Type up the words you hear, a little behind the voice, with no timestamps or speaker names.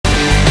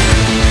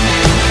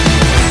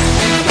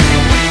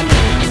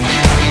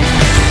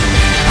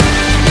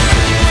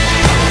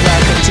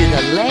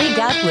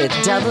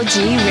Double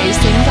G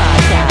Racing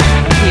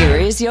Podcast. Here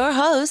is your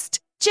host,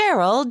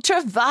 Gerald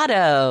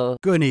Travato.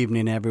 Good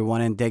evening,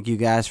 everyone, and thank you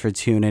guys for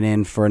tuning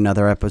in for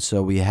another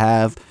episode. We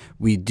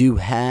do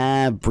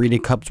have Breeders'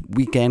 Cup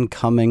weekend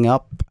coming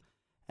up,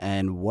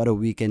 and what a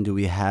weekend do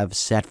we have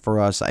set for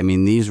us. I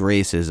mean, these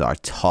races are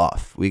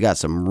tough. We got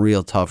some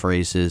real tough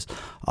races.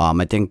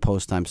 I think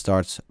post time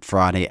starts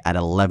Friday at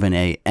 11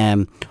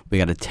 a.m. We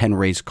got a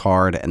 10-race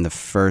card, and the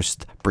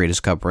first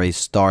Breeders' Cup race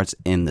starts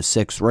in the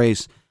 6th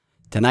race.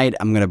 Tonight,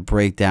 I'm going to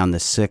break down the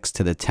 6th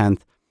to the 10th.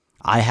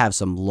 I have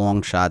some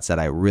long shots that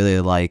I really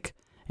like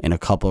in a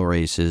couple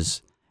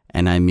races,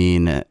 and I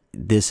mean,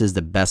 this is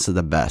the best of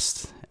the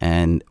best.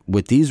 And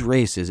with these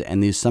races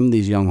and some of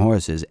these young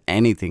horses,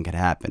 anything could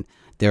happen.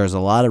 There's a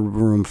lot of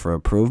room for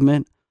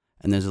improvement,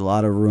 and there's a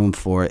lot of room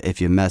for,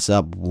 if you mess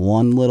up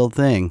one little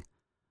thing,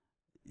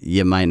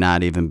 you might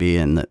not even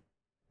be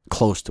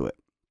close to it.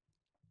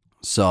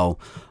 So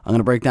I'm going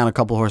to break down a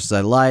couple horses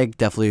I like,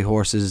 definitely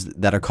horses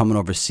that are coming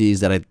overseas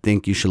that I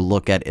think you should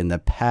look at in the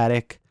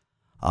paddock.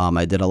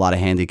 I did a lot of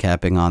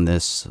handicapping on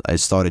this. I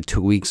started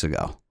 2 weeks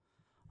ago.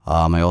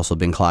 I also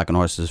been clocking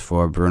horses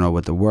for Bruno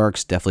with the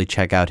Works. Definitely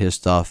check out his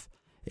stuff.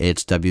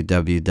 It's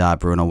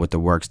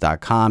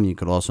www.brunowiththeworks.com. You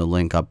could also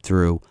link up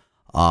through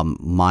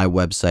my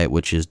website,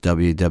 which is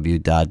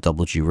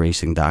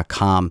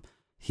www.doublegracing.com.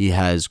 He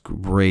has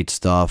great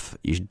stuff.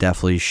 You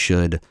definitely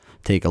should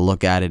take a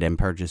look at it and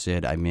purchase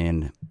it. I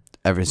mean,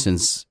 ever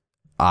since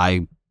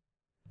I've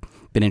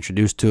been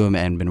introduced to him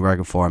and been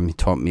working for him, he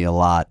taught me a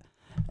lot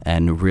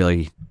and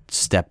really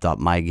stepped up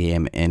my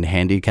game in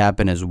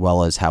handicapping, as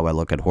well as how I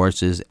look at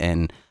horses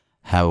and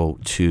how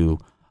to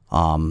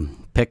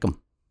pick them,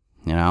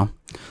 you know?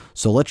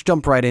 So let's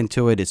jump right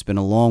into it. It's been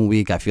a long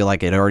week. I feel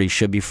like it already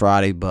should be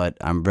Friday, but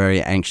I'm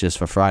very anxious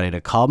for Friday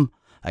to come.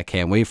 I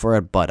can't wait for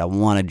it, but I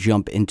want to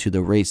jump into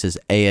the races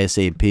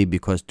ASAP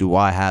because do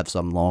I have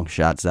some long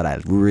shots that I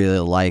really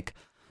like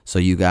so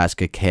you guys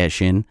could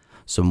cash in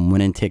some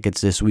winning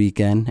tickets this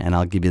weekend, and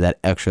I'll give you that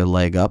extra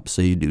leg up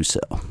so you do so.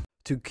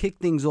 To kick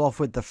things off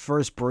with the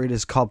first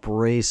Breeders' Cup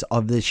race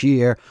of this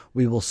year,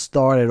 we will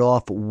start it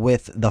off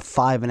with the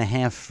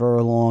 5.5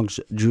 furlongs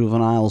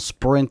juvenile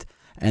sprint.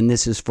 And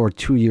this is for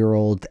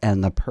 2-year-old,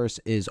 and the purse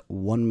is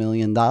 $1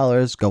 million,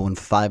 going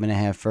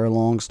 5.5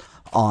 furlongs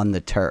on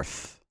the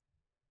turf.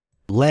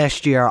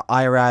 Last year,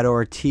 Irad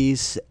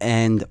Ortiz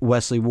and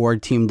Wesley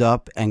Ward teamed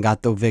up and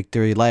got the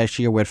victory last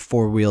year with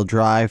 4-wheel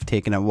drive,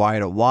 taking it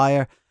wire to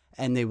wire,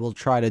 and they will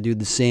try to do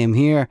the same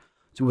here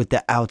with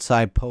the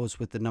outside post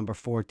with the number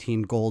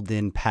 14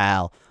 Golden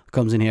Pal.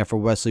 Comes in here for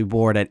Wesley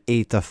Ward at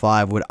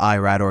 8-5 with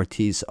Irad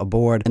Ortiz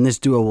aboard. And this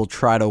duo will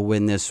try to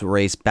win this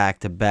race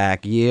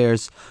back-to-back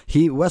years.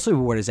 Wesley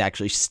Ward is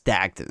actually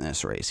stacked in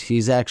this race.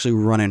 He's actually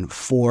running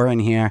 4 in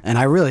here, and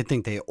I really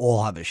think they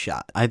all have a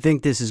shot. I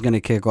think this is going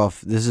to kick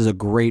off. This is a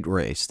great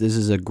race. This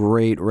is a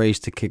great race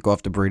to kick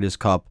off the Breeders'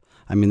 Cup.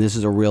 I mean, this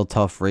is a real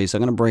tough race.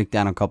 I'm going to break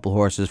down a couple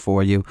horses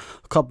for you.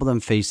 A couple of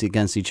them faced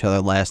against each other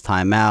last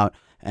time out,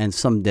 and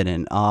some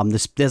didn't.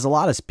 There's a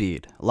lot of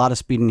speed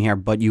in here,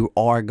 but you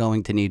are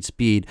going to need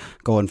speed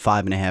going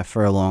 5.5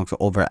 furlongs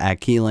over at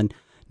Keeneland.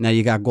 Now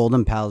you got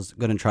Golden Pal's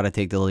going to try to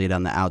take the lead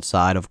on the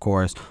outside, of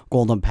course.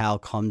 Golden Pal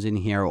comes in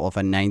here off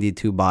a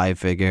 92 buy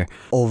figure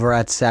over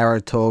at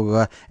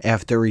Saratoga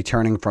after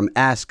returning from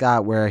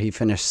Ascot, where he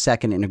finished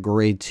second in a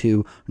Grade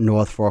 2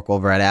 North Fork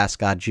over at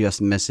Ascot,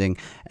 just missing.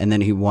 And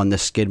then he won the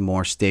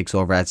Skidmore Stakes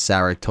over at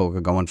Saratoga,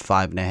 going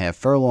 5.5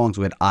 furlongs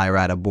with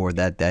Irad aboard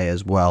that day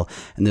as well.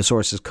 And this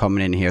horse is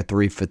coming in here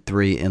 3 for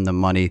 3 in the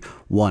money,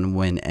 1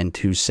 win and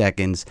 2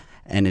 seconds.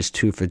 And is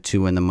 2 for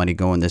 2 in the money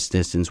going this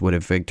distance with a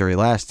victory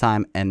last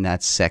time, and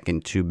that's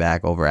second 2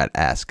 back over at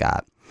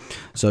Ascot.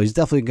 So he's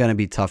definitely going to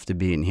be tough to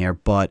beat in here,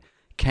 but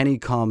can he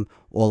come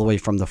all the way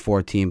from the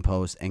 14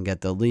 post and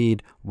get the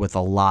lead with a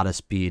lot of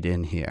speed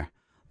in here?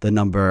 The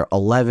number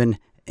 11,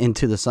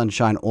 Into the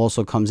Sunshine,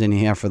 also comes in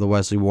here for the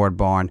Wesley Ward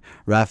barn.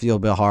 Rafael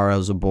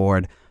Bijaro's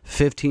aboard,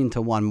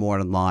 15-1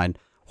 morning line.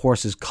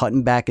 Horses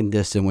cutting back in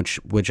distance,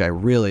 which I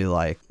really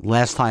like.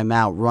 Last time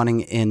out,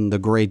 running in the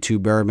Grade 2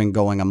 Bourbon,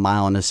 going a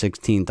mile and a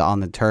 16th on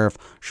the turf,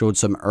 showed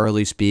some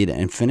early speed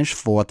and finished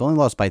 4th. Only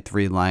lost by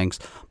 3 lengths,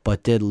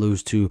 but did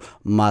lose to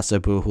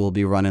Masapu, who will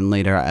be running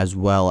later, as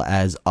well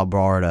as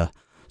Abarda.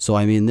 So,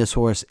 I mean, this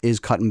horse is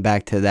cutting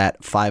back to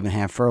that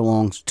 5.5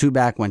 furlongs. 2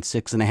 back went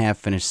 6.5,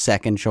 finished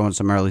second, showing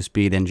some early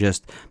speed and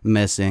just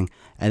missing.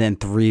 And then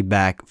 3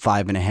 back,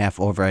 5.5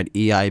 over at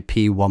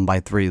EIP, won by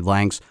 3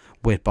 lengths.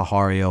 With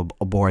Bijaro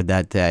aboard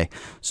that day.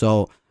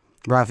 So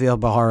Rafael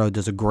Bijaro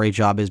does a great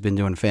job, has been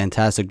doing a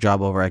fantastic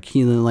job over at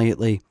Keeneland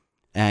lately,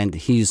 and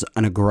he's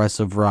an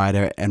aggressive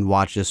rider, and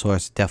watch this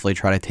horse definitely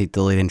try to take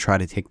the lead and try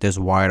to take this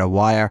wire to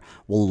wire.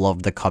 We'll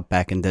love the cut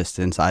back in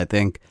distance, I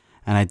think,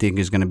 and I think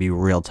is going to be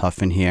real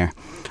tough in here.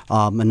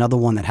 Another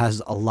one that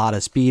has a lot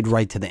of speed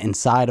right to the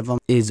inside of him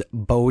is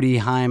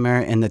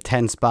Bodiheimer in the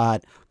 10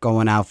 spot,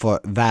 going out for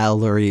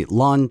Valerie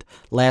Lund.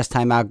 Last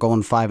time out,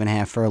 going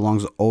 5.5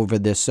 furlongs over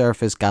this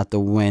surface, got the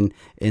win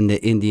in the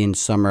Indian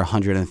Summer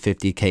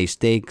 150K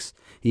Stakes.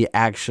 He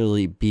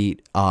actually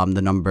beat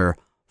the number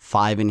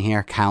 5 in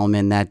here,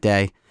 Kalman that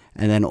day.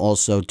 And then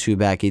also 2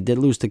 back. He did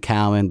lose to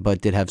Kalman,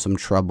 but did have some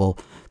trouble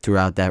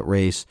throughout that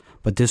race.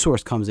 But this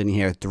horse comes in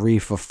here 3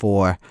 for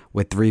 4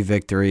 with 3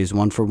 victories,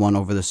 1 for 1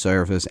 over the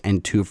surface,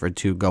 and 2 for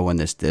 2 going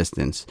this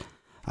distance.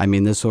 I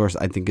mean, this horse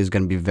I think is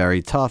going to be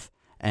very tough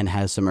and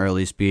has some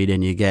early speed,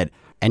 and you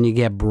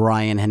get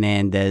Brian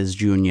Hernandez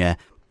Jr.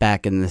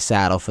 back in the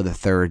saddle for the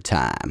 3rd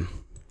time.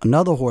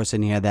 Another horse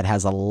in here that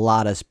has a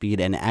lot of speed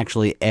and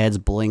actually adds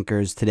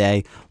blinkers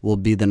today will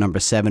be the number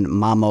 7,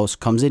 Mamos.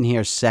 Comes in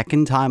here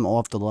 2nd time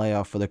off the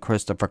layoff for the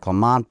Christopher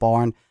Clement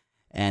barn.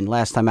 And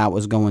last time out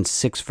was going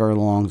 6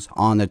 furlongs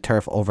on the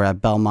turf over at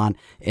Belmont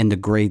in the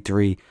grade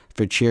 3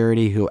 for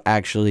Charity, who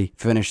actually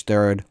finished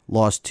 3rd,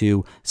 lost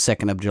to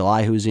 2nd of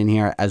July, who's in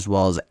here, as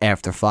well as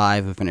After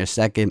 5, who finished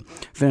 2nd.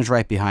 Finished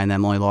right behind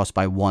them, only lost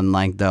by 1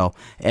 length, though.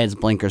 Adds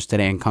blinkers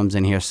today and comes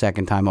in here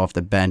 2nd time off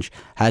the bench.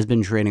 Has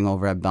been training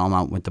over at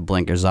Belmont with the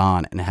blinkers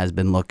on and has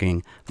been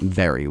looking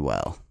very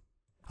well.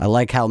 I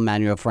like how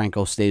Manuel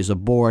Franco stays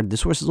aboard.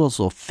 This horse is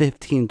also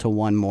 15 to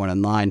 1 more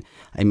than line.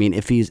 I mean,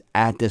 if he's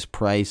at this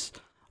price,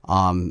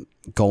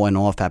 going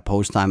off at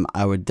post time,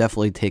 I would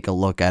definitely take a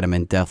look at him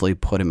and definitely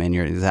put him in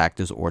your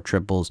exactas or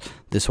triples.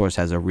 This horse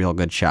has a real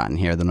good shot in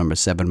here. The number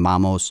 7,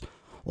 Mamos.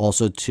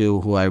 Also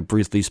 2, who I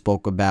briefly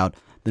spoke about.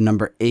 The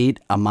number 8,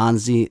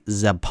 Amanzi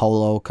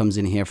Zappolo, comes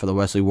in here for the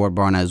Wesley Ward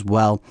barn as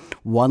well.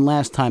 One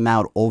last time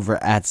out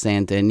over at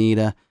Santa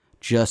Anita,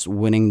 just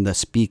winning the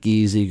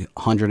Speakeasy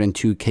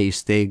 102K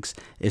stakes.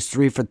 Is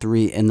 3 for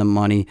 3 in the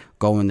money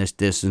going this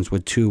distance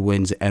with 2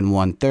 wins and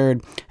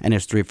 1/3, and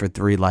is 3 for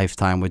 3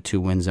 lifetime with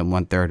 2 wins and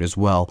 1/3 as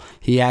well.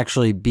 He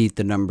actually beat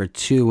the number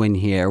 2 in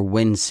here,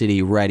 Win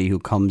City Ready, who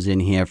comes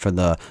in here for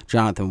the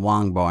Jonathan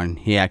Wong barn.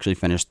 He actually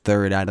finished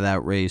 3rd out of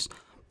that race.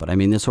 But, I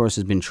mean, this horse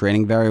has been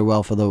training very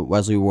well for the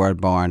Wesley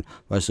Ward barn.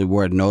 Wesley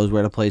Ward knows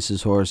where to place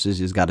his horses.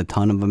 He's got a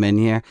ton of them in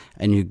here.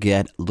 And you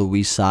get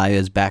Luis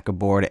Saez back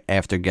aboard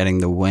after getting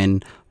the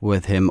win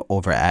with him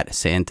over at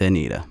Santa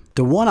Anita.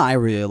 The one I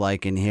really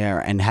like in here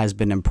and has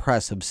been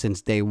impressive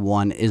since day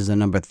 1 is the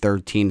number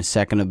 13,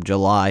 2nd of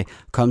July.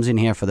 Comes in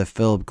here for the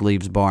Philip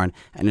Gleaves barn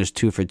and is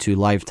 2 for 2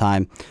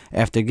 lifetime.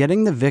 After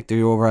getting the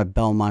victory over at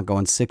Belmont,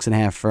 going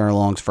 6.5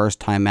 furlongs first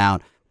time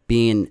out,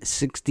 being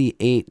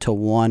 68 to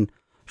 1.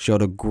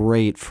 Showed a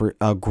great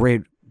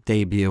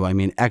debut. I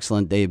mean,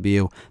 excellent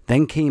debut.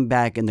 Then came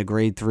back in the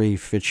grade 3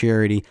 for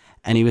Charity,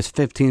 and he was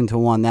 15 to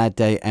 1 that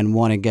day and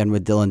won again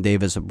with Dylan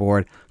Davis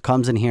aboard.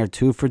 Comes in here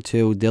 2 for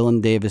 2. Dylan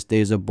Davis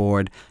stays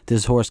aboard.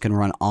 This horse can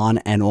run on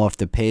and off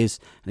the pace.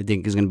 I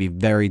think he's going to be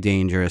very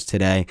dangerous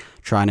today,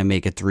 trying to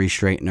make it 3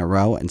 straight in a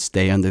row and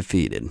stay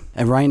undefeated.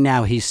 And right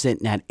now, he's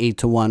sitting at 8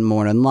 to 1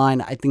 more than line.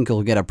 I think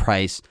he'll get a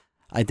price.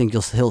 I think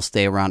he'll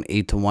stay around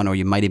 8 to 1, or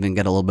you might even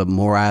get a little bit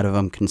more out of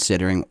him,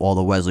 considering all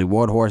the Wesley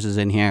Ward horses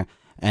in here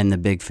and the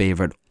big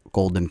favorite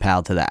Golden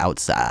Pal to the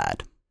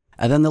outside.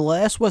 And then the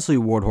last Wesley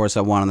Ward horse I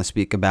wanted to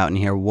speak about in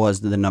here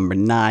was the number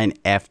 9,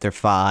 After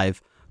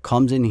 5.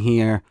 Comes in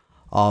here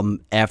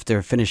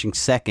after finishing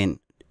 2nd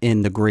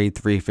in the grade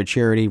 3 for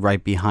Charity,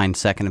 right behind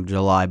 2nd of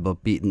July,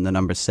 but beating the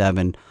number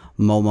 7,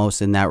 Momos,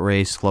 in that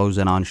race,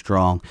 closing on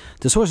strong.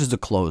 This horse is a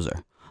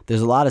closer.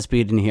 There's a lot of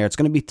speed in here. It's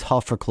going to be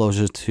tough for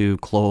closers to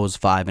close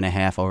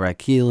 5.5 over at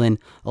Keelan,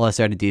 unless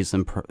they're at a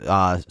decent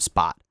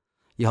spot.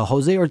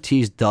 Jose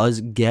Ortiz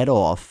does get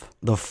off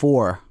the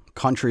 4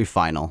 country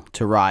final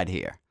to ride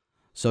here.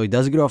 So he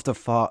does get off the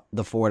 4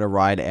 to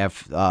ride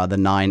the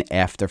 9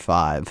 After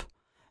 5.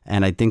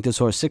 And I think this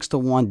horse, 6 to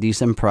 1,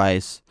 decent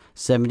price,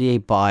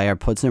 78 buyer,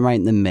 puts him right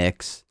in the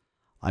mix.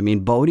 I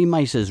mean, Bodie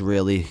Mice is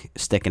really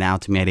sticking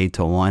out to me at 8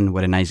 to 1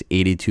 with a nice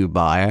 82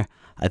 buyer.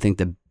 I think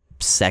the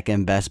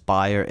 2nd best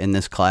buyer in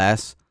this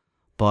class,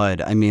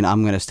 but I mean,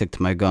 I'm going to stick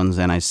to my guns,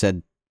 and I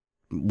said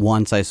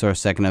once I saw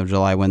 2nd of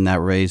July win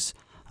that race,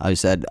 I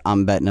said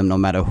I'm betting him no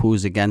matter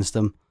who's against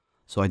him.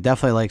 So I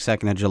definitely like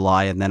 2nd of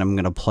July, and then I'm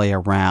going to play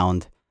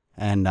around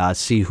and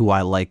see who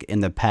I like in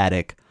the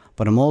paddock.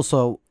 But I'm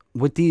also,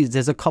 with these,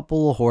 there's a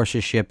couple of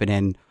horses shipping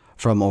in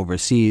from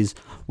overseas.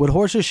 With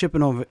horses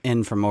shipping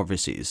in from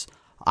overseas,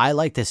 I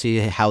like to see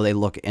how they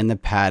look in the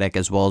paddock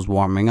as well as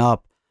warming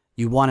up.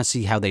 You want to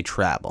see how they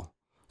travel.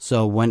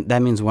 So when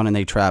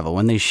they travel,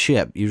 when they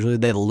ship, usually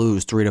they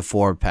lose 3 to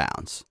 4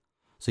 pounds.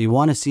 So you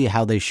want to see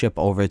how they ship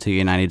over to the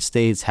United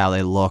States, how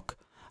they look.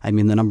 I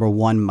mean, the number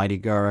 1, Mighty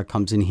Gura,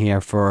 comes in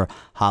here for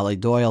Holly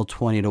Doyle,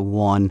 20 to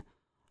 1.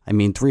 I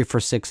mean, 3 for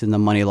 6 in the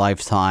money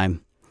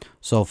lifetime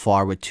so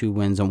far with 2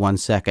 wins and 1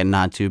 second.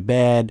 Not too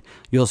bad.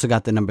 You also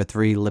got the number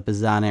 3,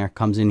 Lipizzaner,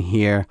 comes in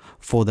here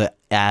for the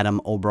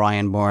Adam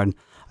O'Brien barn.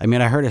 I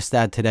mean, I heard a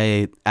stat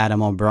today.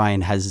 Adam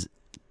O'Brien has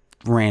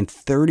ran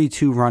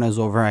 32 runners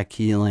over at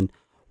Keelan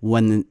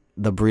when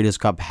the Breeders'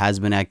 Cup has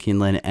been at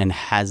Keelan and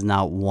has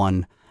not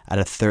won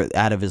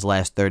out of his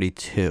last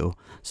 32.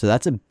 So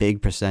that's a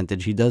big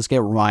percentage. He does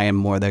get Ryan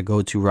Moore, their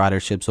go-to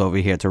riderships over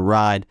here to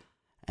ride.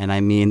 And I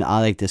mean,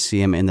 I like to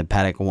see him in the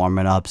paddock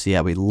warming up, see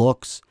how he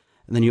looks.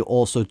 And then you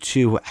also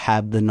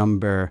have the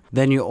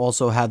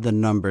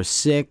number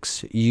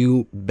 6.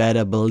 You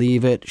better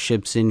believe it.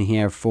 Ships in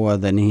here for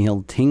the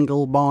Neil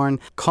Tingle Barn.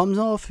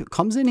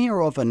 Comes in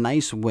here off a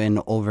nice win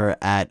over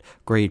at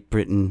Great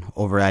Britain,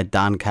 over at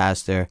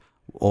Doncaster,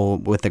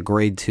 with a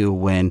grade 2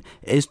 win.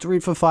 Is 3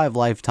 for 5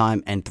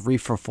 lifetime and 3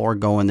 for 4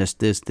 going this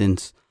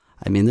distance.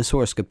 I mean, this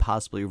horse could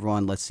possibly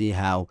run. Let's see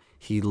how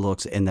he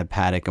looks in the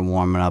paddock and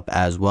warming up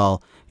as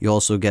well. You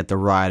also get the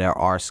rider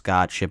R.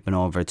 Scott shipping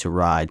over to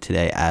ride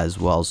today as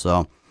well,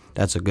 so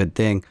that's a good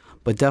thing.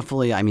 But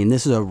definitely, I mean,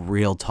 this is a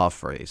real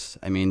tough race.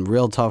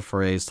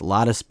 A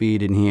lot of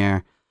speed in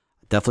here.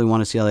 Definitely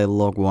want to see how they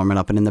look warming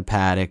up and in the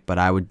paddock, but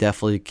I would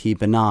definitely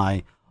keep an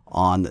eye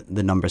on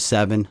the number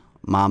 7,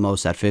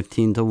 Mamos, at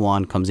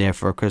 15-1. Comes here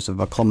for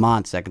Christopher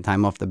Clement, second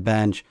time off the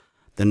bench.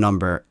 The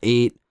number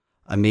 8,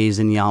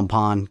 Amazing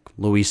Yampon,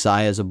 Luis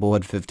Saez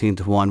aboard,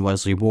 15-1.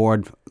 Wesley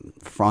Ward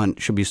front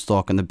should be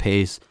stalking the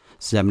pace,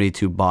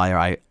 72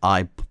 buyer.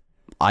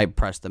 I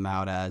pressed them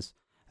out as.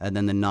 And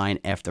then the 9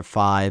 after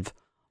 5,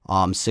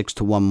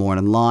 6-1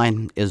 Morning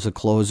Line is a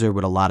closer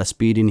with a lot of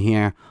speed in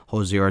here.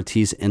 Jose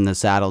Ortiz in the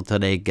saddle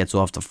today, gets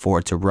off the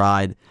 4 to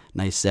ride,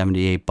 nice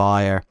 78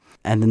 buyer.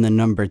 And then the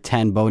number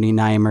 10, Bodie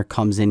Neimer,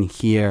 comes in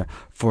here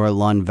for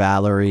Lund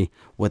Valerie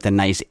with a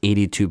nice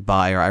 82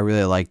 buyer. I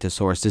really like this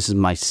horse. This is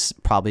my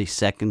probably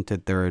second to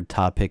third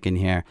top pick in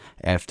here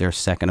after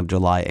 2nd of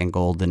July and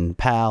Golden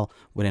Pal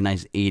with a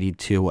nice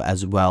 82,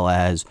 as well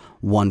as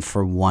 1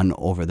 for 1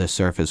 over the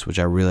surface, which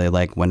I really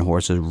like when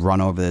horses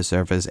run over the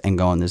surface and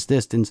go in this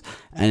distance,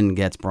 and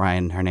gets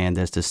Brian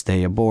Hernandez to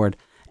stay aboard.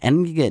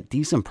 And you get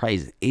decent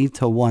price,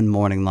 8-1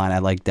 Morning Line. I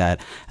like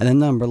that. And then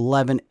number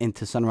 11,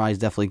 Into Sunrise.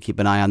 Definitely keep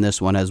an eye on this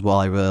one as well.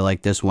 I really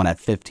like this one at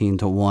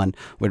 15-1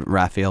 with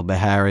Rafael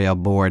Beharry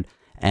aboard,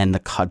 and the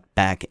cut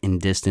back in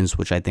distance,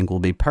 which I think will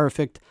be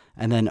perfect.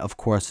 And then, of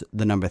course,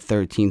 the number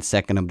 13,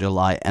 2nd of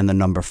July, and the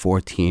number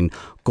 14,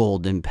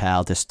 Golden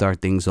Pal, to start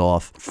things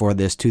off for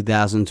this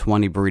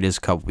 2020 Breeders'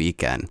 Cup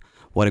weekend.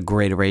 What a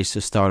great race to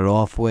start it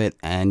off with,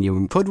 and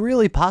you could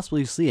really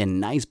possibly see a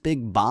nice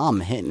big bomb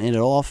hitting it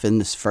off in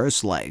this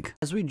first leg.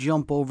 As we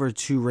jump over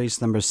to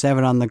race number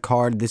 7 on the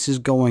card, this is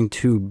going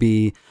to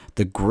be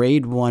the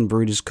Grade 1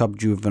 Breeders' Cup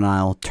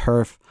Juvenile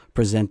Turf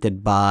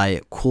presented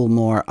by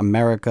Coolmore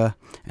America,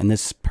 and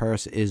this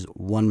purse is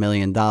 $1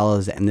 million,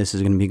 and this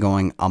is going to be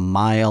going a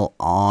mile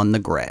on the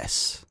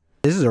grass.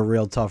 This is a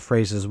real tough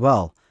race as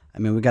well. I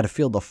mean, we got a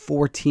field of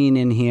 14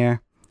 in here,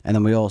 and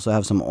then we also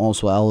have some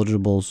also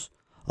eligibles.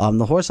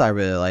 The horse I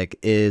really like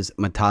is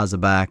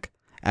Matazabak.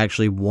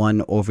 Actually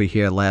won over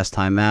here last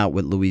time out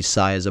with Luis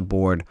Saez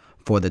aboard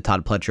for the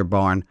Todd Pletcher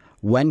barn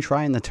when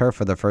trying the turf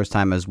for the first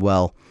time as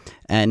well,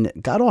 and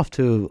got off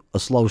to a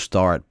slow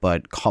start,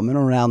 but coming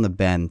around the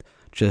bend,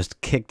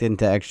 just kicked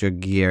into extra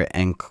gear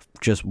and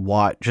just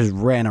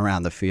ran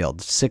around the field,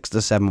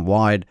 6-7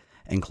 wide,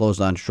 and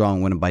closed on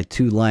strong, winning by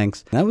 2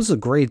 lengths. And that was a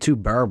grade 2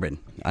 Bourbon.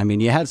 I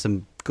mean, you had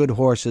some good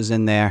horses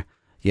in there.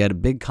 You had a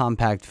big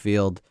compact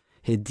field.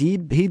 He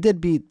did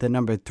beat the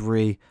number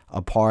 3,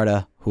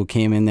 Aparta, who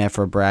came in there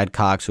for Brad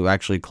Cox, who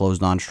actually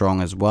closed on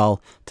strong as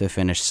well to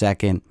finish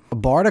second.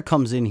 Aparta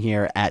comes in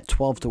here at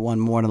 12-1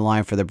 Morning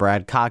Line for the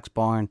Brad Cox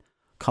barn,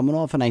 coming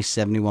off a nice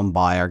 71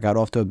 buyer. Got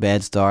off to a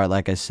bad start,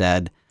 like I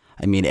said.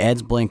 I mean,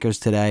 adds blinkers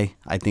today.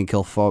 I think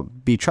he'll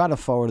try to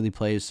forwardly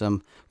play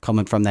some,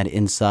 coming from that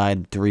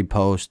inside 3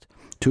 post.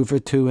 2 for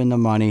 2 in the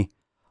money.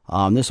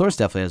 This horse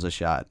definitely has a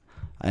shot,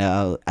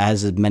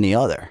 as many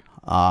other.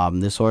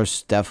 This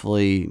horse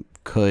definitely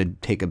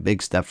could take a big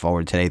step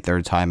forward today,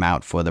 3rd time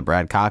out for the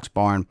Brad Cox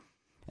barn.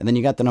 And then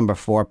you got the number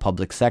 4,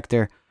 Public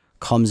Sector,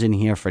 comes in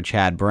here for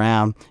Chad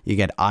Brown. You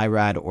get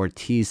Irad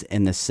Ortiz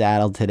in the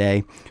saddle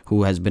today,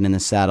 who has been in the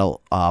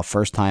saddle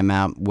 1st time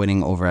out,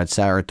 winning over at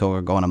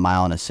Saratoga, going a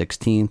mile and a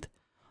 16th,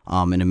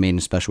 in a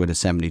maiden special weight of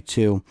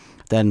 72.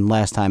 Then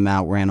last time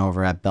out, ran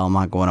over at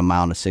Belmont, going a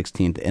mile and a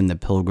 16th in the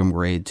Pilgrim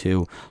Grade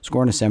 2,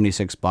 scoring a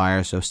 76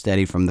 buyer, so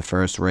steady from the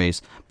first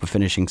race, but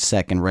finishing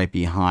second right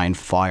behind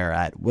Fire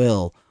at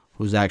Will,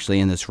 who's actually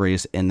in this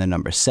race in the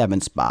number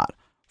 7 spot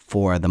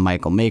for the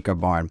Michael Maker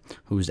barn,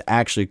 who's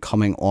actually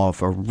coming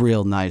off a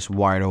real nice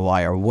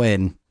wire-to-wire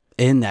win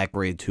in that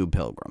Grade 2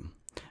 Pilgrim.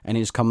 And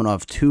he's coming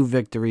off 2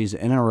 victories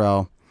in a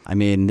row. I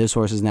mean, this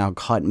horse is now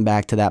cutting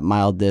back to that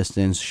mile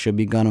distance, should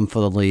be gunning for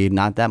the lead.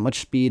 Not that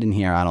much speed in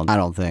here, I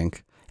don't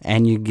think.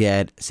 And you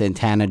get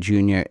Santana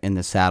Jr. in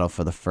the saddle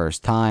for the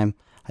first time.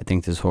 I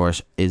think this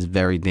horse is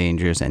very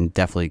dangerous, and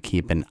definitely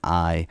keep an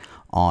eye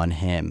on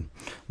him.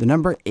 The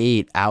number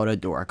 8, Out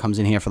of Door, comes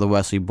in here for the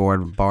Wesley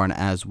barn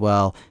as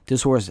well.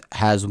 This horse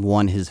has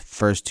won his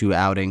first 2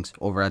 outings.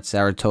 Over at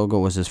Saratoga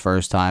was his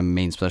first time,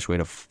 main special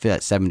weight of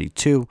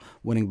 72,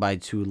 winning by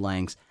 2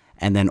 lengths.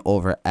 And then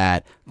over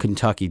at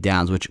Kentucky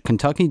Downs, which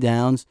Kentucky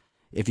Downs,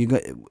 he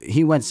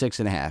went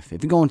 6.5.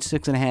 If you're going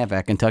 6.5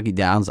 at Kentucky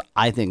Downs,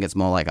 I think it's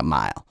more like a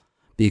mile,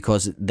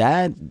 because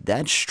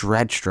that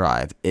stretch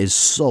drive is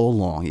so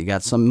long. You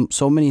got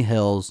so many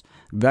hills,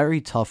 very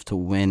tough to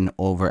win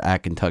over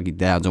at Kentucky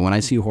Downs. And when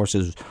I see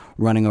horses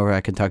running over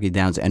at Kentucky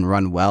Downs and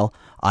run well,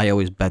 I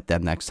always bet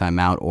them next time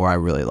out, or I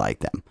really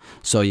like them.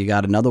 So you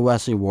got another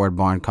Wesley Ward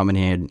barn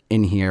coming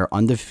in here,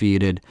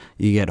 undefeated.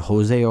 You get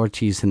Jose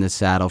Ortiz in the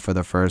saddle for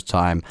the first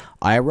time.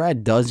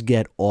 Irad does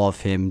get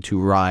off him to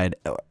ride,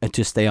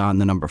 to stay on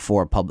the number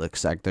 4 public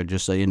sector,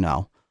 just so you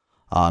know.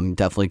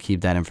 Definitely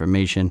keep that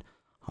information.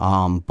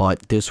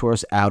 But this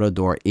horse, Out of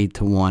Door,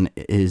 8-1,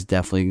 is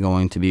definitely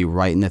going to be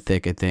right in the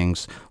thick of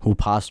things, who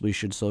possibly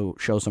should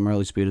show some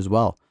early speed as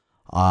well.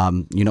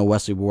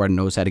 Wesley Ward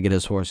knows how to get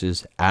his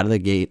horses out of the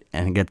gate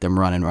and get them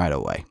running right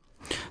away.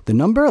 The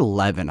number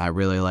 11 I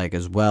really like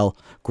as well.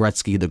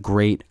 Gretzky the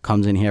Great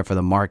comes in here for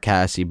the Mark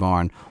Casse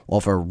barn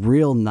off a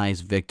real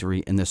nice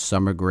victory in the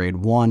Summer Grade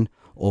 1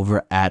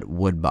 over at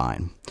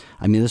Woodbine.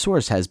 I mean, this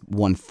horse has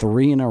won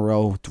 3 in a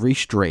row, 3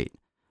 straight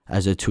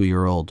as a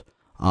 2-year-old.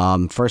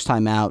 First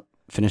time out,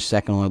 finished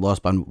second, only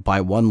lost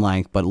by 1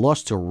 length, but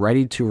lost to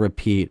Ready to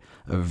Repeat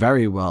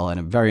very well, and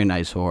a very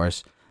nice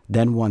horse.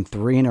 Then won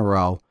 3 in a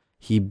row.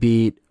 He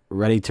beat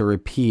Ready to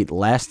Repeat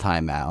last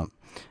time out,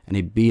 and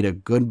he beat a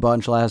good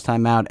bunch last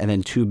time out, and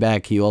then 2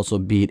 back, he also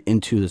beat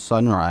Into the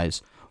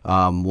Sunrise,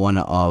 one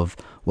of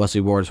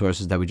Wesley Ward's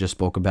horses that we just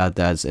spoke about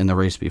that's in the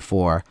race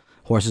before.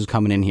 Horses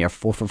coming in here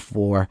 4 for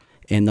 4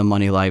 in the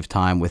money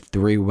lifetime with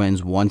 3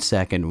 wins, 1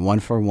 second, 1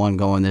 for 1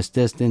 going this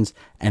distance,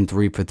 and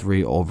 3 for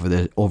 3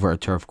 over a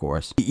turf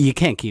course. You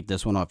can't keep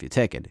this one off your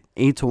ticket.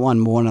 8-1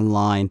 morning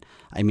line.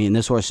 I mean,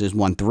 this horse has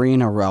won 3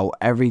 in a row,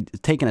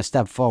 taking a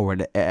step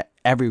forward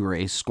every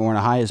race, scoring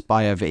the highest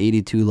buy of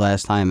 82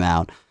 last time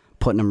out,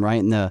 putting him right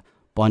in the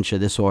bunch of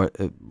this horse,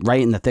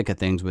 right in the thick of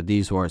things with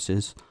these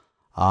horses.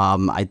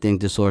 I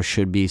think this horse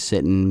should be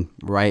sitting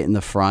right in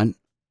the front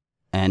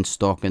and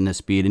stalking the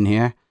speed in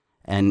here,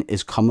 and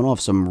is coming off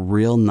some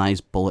real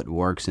nice bullet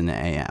works in the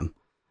AM.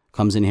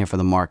 Comes in here for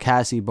the Mark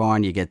Casse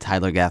barn. You get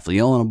Tyler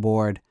Gaffalione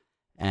aboard,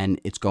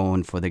 and it's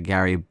going for the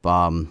Gary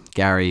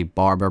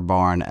Barber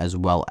barn as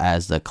well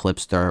as the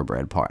Clips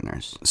Thoroughbred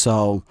partners.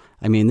 So,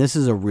 I mean, this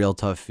is a real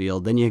tough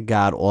field. Then you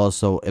got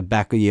also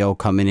Ibeka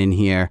coming in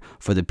here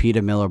for the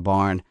Peter Miller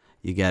barn.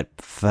 You get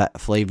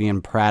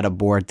Flavian Pratt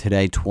aboard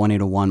today,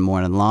 20-1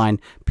 morning line.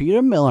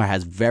 Peter Miller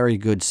has very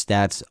good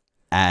stats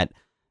at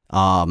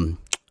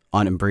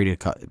on Breeder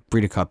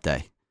Cup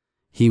Day.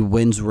 He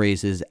wins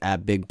races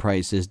at big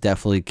prices.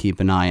 Definitely keep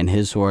an eye on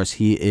his horse.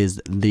 He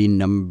is the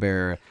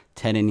number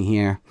 10 in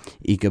here,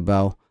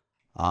 Ikabo.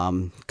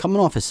 Coming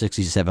off a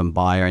 67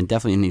 buyer, and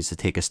definitely needs to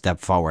take a step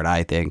forward,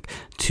 I think,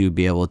 to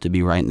be able to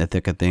be right in the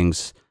thick of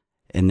things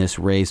in this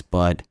race,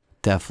 but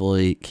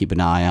definitely keep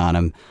an eye on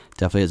him.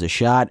 Definitely has a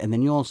shot. And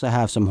then you also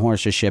have some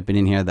horses shipping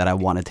in here that I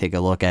want to take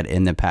a look at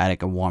in the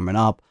paddock and warming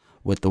up,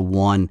 with the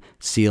 1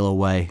 Seal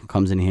Away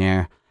comes in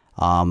here.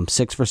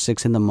 6 for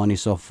 6 in the money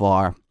so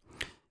far.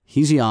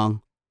 He's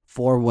young,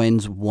 4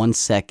 wins, 1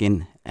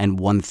 second, and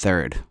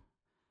 1/3.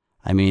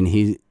 I mean,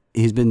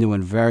 he's been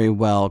doing very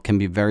well. Can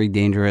be very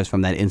dangerous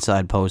from that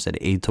inside post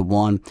at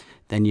 8-1.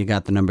 Then you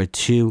got the number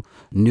 2,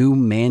 New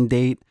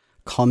Mandate,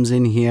 comes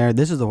in here.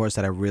 This is the horse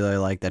that I really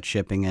like that's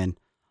shipping in.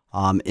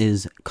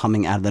 Is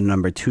coming out of the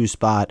number 2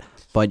 spot,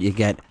 but you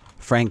get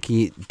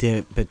Frankie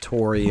Di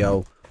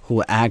Vittorio,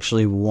 who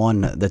actually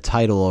won the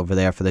title over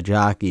there for the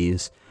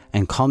jockeys,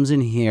 and comes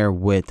in here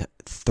with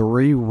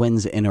 3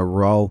 wins in a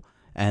row,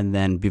 and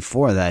then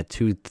before that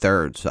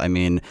 2/3. I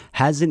mean,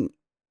 hasn't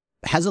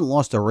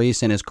lost a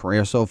race in his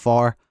career so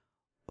far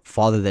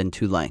farther than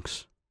 2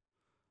 lengths.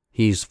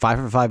 He's 5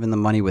 for 5 in the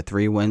money with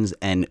 3 wins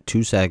and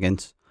 2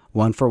 seconds,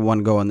 1 for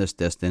 1 going this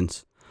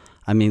distance.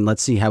 I mean,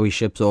 let's see how he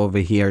ships over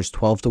here. It's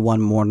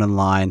 12-1 morning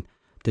line.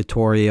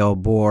 Vittorio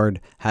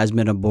aboard, has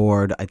been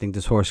aboard. I think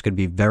this horse could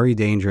be very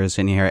dangerous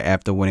in here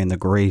after winning the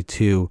Grade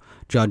 2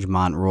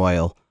 Judgment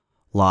Royal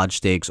Lodge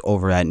Stakes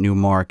over at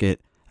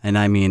Newmarket. And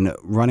I mean,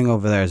 running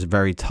over there is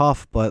very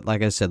tough, but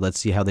like I said, let's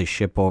see how they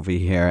ship over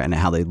here and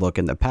how they look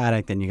in the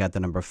paddock. Then you got the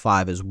number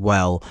 5 as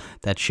well,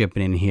 that's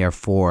shipping in here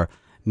for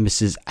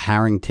Mrs.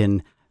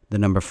 Harrington. The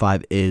number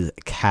 5 is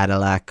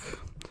Cadillac,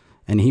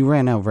 and he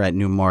ran over at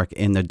Newmarket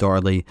in the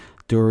Darley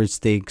Dura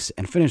Stakes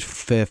and finished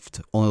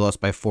 5th, only lost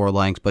by 4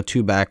 lengths, but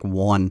 2 back,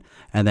 1,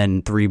 and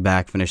then 3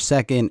 back, finished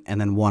 2nd, and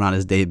then 1 on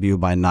his debut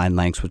by 9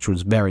 lengths, which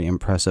was very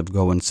impressive,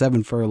 going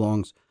 7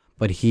 furlongs.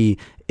 But he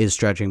is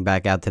stretching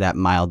back out to that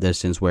mile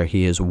distance where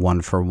he is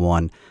 1 for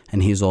 1.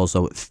 And he's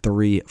also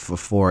 3 for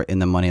 4 in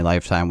the money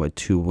lifetime with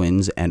 2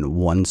 wins and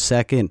 1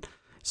 second.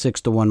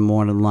 6-1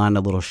 morning line,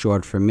 a little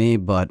short for me,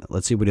 but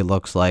let's see what he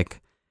looks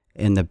like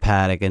in the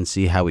paddock and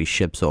see how he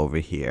ships over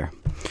here.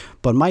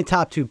 But my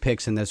top 2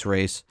 picks in this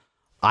race,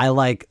 I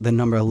like the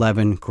number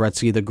 11,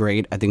 Gretzky the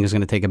Great. I think he's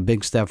going to take a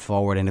big step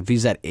forward. And if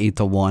he's at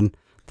 8-1,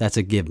 that's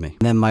a give me.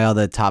 And then my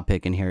other top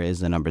pick in here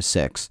is the number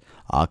 6.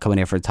 Coming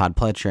here for Todd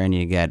Pletcher, and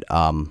you get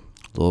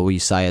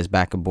Luis Saez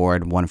back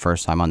aboard. Won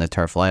first time on the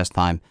turf last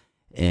time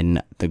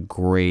in the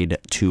Grade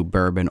 2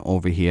 Bourbon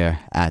over here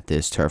at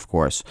this turf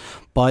course.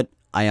 But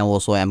I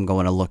also am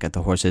going to look at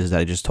the horses that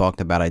I just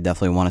talked about. I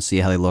definitely want to see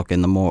how they look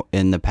in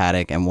the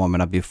paddock and warm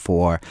it up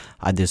before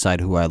I decide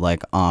who I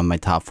like on my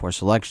top 4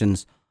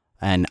 selections.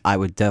 And I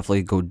would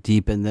definitely go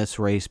deep in this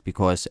race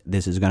because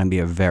this is going to be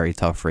a very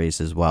tough race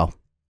as well.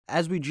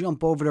 As we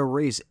jump over to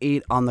race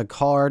 8 on the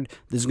card,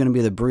 this is going to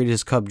be the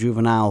Breeders' Cup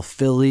Juvenile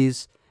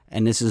Fillies,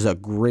 and this is a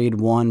Grade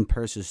 1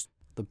 purse.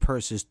 The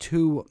purse is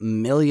 $2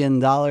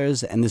 million,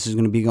 and this is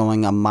going to be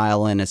going a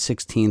mile and a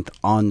 16th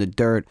on the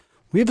dirt.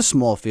 We have a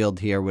small field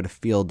here with a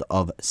field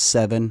of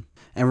 7.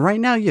 And right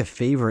now your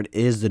favorite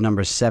is the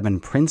number 7,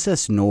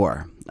 Princess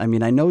Noor. I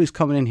mean, I know he's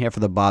coming in here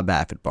for the Bob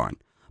Baffert barn.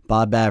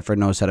 Bob Baffert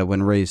knows how to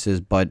win races,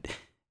 but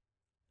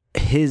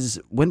his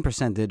win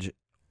percentage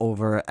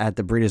over at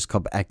the Breeders'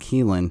 Cup at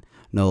Keeneland,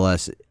 no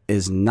less,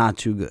 is not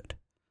too good.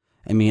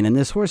 I mean, and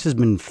this horse has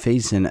been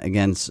facing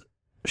against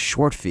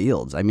short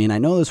fields. I mean, I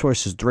know this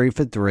horse is 3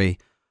 for 3,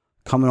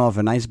 coming off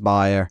a nice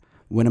buyer,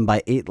 winning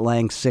by 8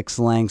 lengths, 6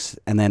 lengths,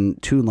 and then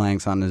 2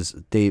 lengths on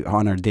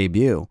her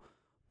debut.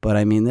 But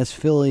I mean, this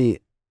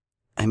filly,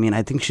 I mean,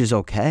 I think she's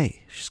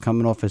okay. She's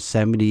coming off a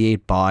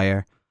 78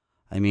 buyer.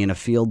 I mean, a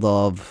field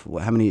of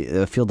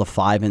a field of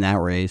 5 in that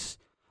race.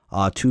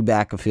 2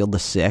 back, a field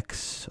of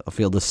 6, a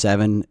field of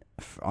 7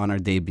 on her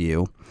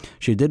debut.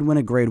 She did win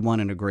a Grade 1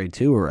 and a Grade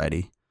 2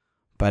 already.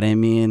 But I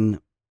mean,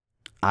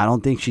 I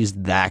don't think she's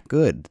that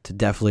good to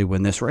definitely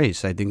win this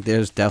race. I think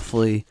there's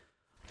definitely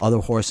other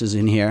horses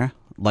in here,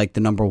 like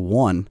the number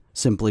 1,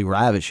 Simply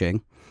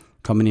Ravishing,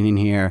 coming in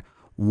here.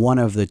 One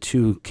of the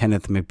 2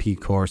 Kenneth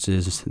McPeak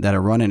horses that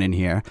are running in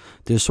here.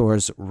 This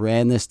horse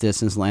ran this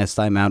distance last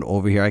time out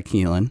over here at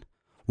Keeneland.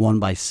 Won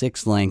by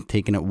 6 lengths,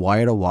 taking it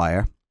wire to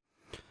wire.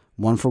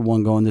 1 for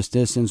 1 going this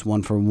distance,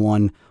 1 for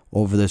 1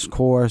 over this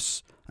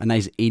course. A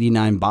nice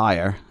 89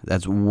 buyer.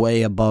 That's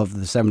way above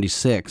the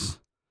 76.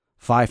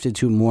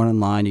 5-2 more in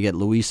line. You get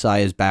Luis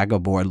Saez back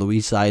aboard.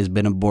 Luis Saez has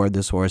been aboard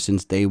this horse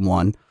since day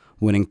 1,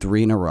 winning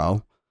 3 in a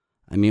row.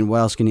 I mean, what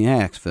else can you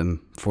ask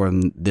for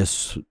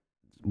this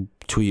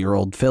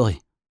 2-year-old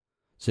filly?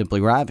 Simply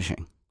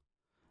Ravishing.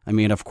 I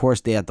mean, of course,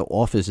 day at the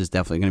office is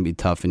definitely going to be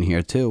tough in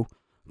here, too.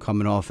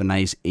 Coming off a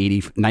nice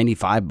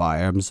 95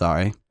 buyer, I'm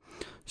sorry.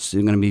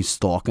 Still going to be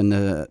stalking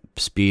the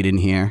speed in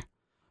here.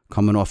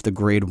 Coming off the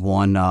Grade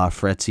 1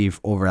 Fretzy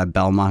over at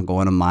Belmont,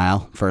 going a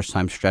mile. First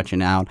time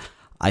stretching out.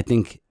 I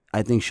think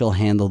she'll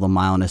handle the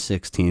mile and a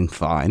 16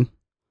 fine.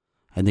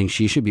 I think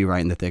she should be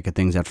right in the thick of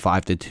things at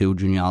 5-2.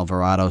 Junior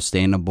Alvarado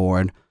staying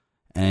aboard.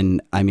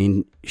 And, I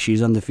mean,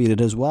 she's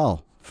undefeated as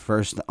well.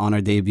 First on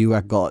her debut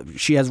at Gulf.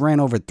 She has ran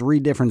over 3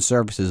 different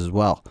surfaces as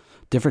well.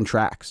 Different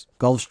tracks.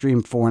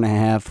 Gulfstream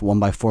 4.5, won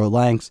by 4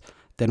 lengths.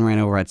 Then ran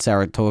over at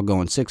Saratoga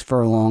going 6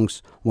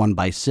 furlongs, won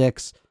by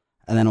 6.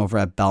 And then over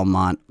at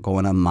Belmont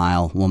going a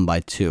mile, won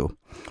by 2.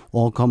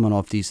 All coming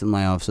off decent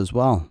layoffs as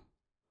well.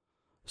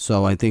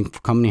 So I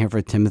think coming here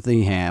for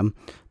Timothy Ham,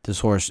 this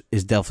horse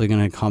is definitely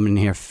going to come in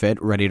here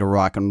fit, ready to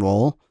rock and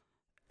roll.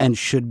 And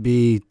should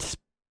be,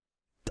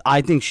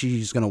 I think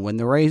she's going to win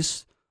the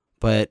race.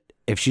 But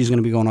if she's going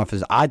to be going off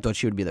as, I thought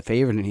she would be the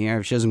favorite in here.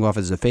 If she doesn't go off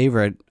as a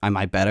favorite, I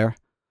might bet her.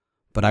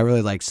 But I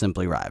really like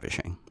Simply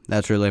Ravishing.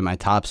 That's really my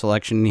top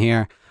selection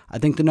here. I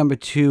think the number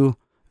 2,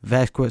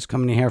 Vesquez,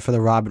 coming in here for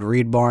the Robert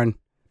Reed barn,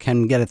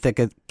 can get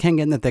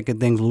in the thick of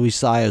things. Luis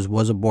Saez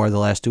was aboard the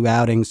last 2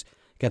 outings.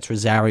 Gets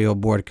Rosario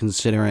aboard,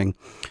 considering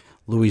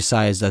Luis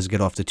Saez does get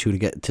off the 2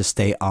 to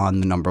stay on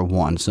the number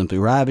 1, Simply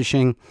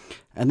Ravishing.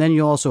 And then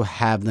you also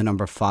have the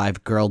number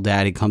 5, Girl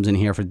Daddy, comes in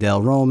here for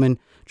Dale Roman.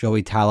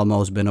 Joey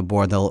Talamo's been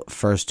aboard the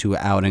first 2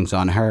 outings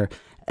on her.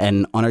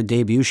 And on her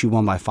debut, she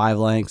won by 5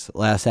 lengths.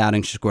 Last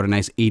outing, she scored a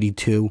nice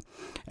 82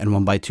 and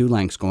won by 2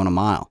 lengths going a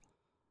mile.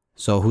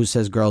 So who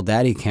says Girl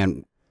Daddy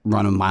can't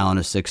run a mile and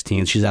a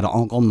 16? She's at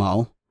Uncle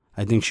Mo.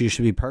 I think she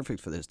should be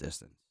perfect for this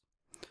distance.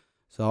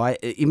 So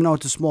even though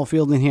it's a small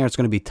field in here, it's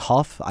going to be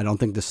tough. I don't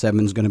think the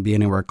 7's going to be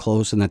anywhere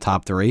close in the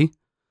top 3.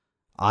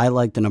 I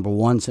like the number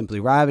 1, Simply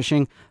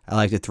Ravishing. I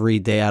like the 3,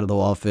 Day Out of the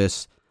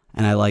Office.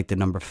 And I like the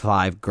number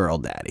 5, Girl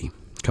Daddy,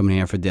 coming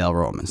here for Dale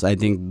Romans. I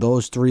think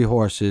those 3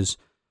 horses,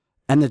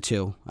 and the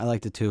 2, I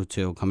like the 2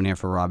 too, coming here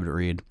for Robert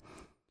Reed.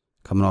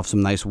 Coming off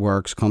some nice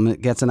works.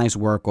 Gets a nice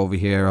work over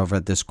here over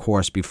at this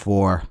course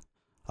before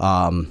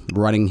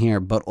running here,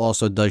 but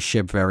also does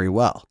ship very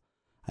well.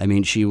 I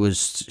mean,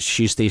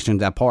 she's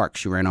stationed at Park.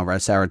 She ran over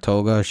at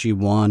Saratoga. She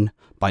won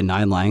by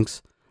 9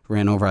 lengths.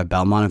 Ran over at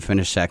Belmont and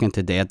finished second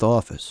today at the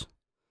office.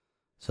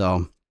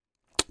 So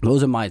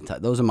those are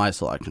my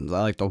selections.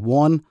 I like the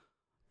 1,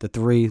 the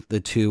 3, the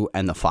 2,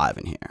 and the 5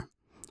 in here.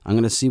 I'm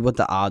going to see what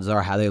the odds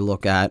are, how they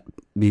look at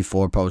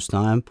before post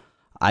time.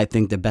 I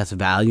think the best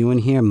value in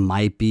here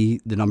might be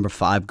the number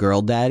 5,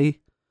 Girl Daddy,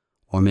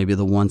 or maybe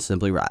the 1,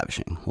 Simply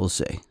Ravishing. We'll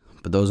see.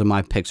 But those are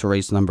my picks for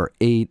race number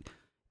 8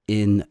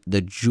 in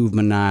the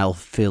Juvenile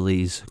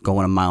Fillies,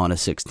 going a mile and a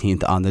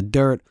 16th on the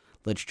dirt.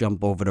 Let's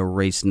jump over to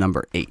race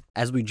number 8.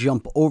 As we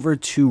jump over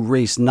to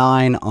race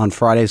 9 on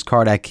Friday's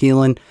card at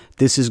Keeneland,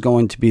 this is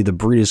going to be the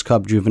Breeders'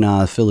 Cup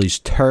Juvenile Fillies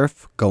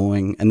Turf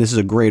going, and this is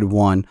a Grade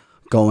 1,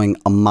 going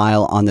a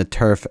mile on the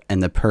turf,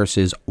 and the purse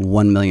is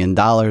 $1 million.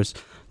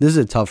 This is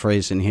a tough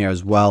race in here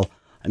as well.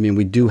 I mean,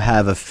 we do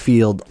have a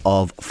field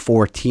of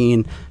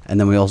 14, and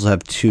then we also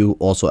have 2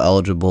 also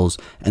eligibles.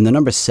 And the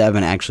number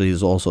 7 actually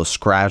is also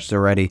scratched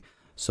already.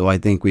 So I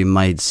think we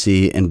might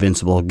see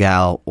Invincible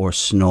Gal or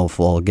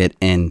Snowfall get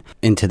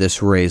into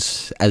this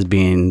race as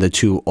being the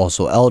 2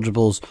 also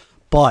eligibles.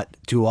 But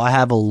do I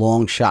have a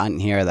long shot in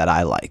here that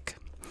I like?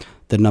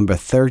 The number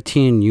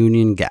 13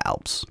 Union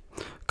Galbs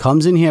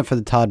comes in here for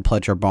the Todd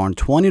Pletcher barn,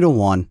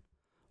 20-1.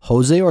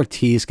 Jose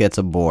Ortiz gets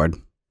aboard.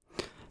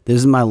 This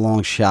is my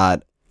long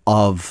shot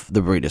of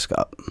the Breeders'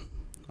 Cup.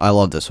 I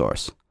love this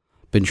horse.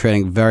 Been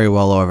training very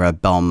well over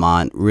at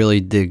Belmont,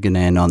 really digging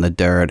in on the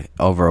dirt,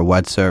 over a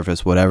wet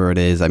surface, whatever it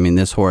is. I mean,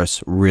 this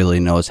horse really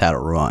knows how to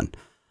run.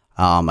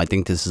 I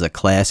think this is a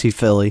classy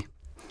filly,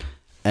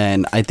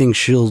 and I think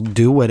she'll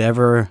do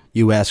whatever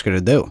you ask her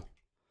to do.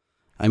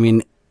 I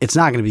mean, it's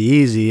not going to be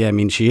easy. I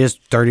mean, she is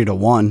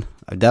 30-1.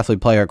 I definitely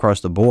play her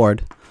across the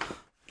board,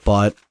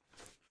 but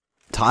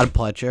Todd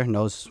Pletcher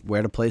knows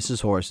where to place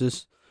his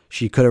horses.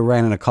 She could have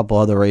ran in a couple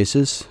other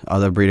races,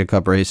 other Breeder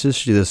Cup races.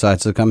 She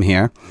decides to come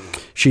here.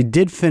 She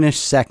did finish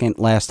second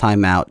last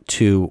time out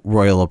to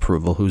Royal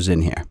Approval, who's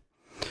in here.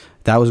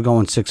 That was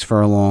going 6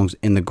 furlongs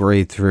in the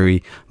grade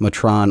 3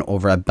 Matron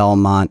over at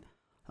Belmont.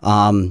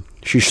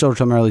 She showed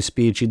some early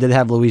speed. She did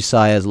have Luis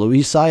Saez.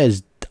 Luis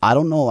Saez, I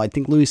don't know. I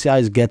think Luis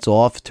Saez gets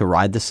off to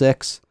ride the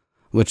 6,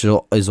 which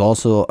is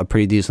also a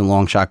pretty decent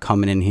long shot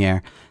coming in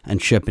here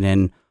and shipping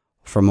in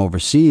from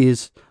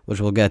overseas,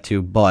 which we'll get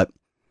to. But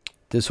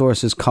this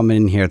horse is coming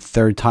in here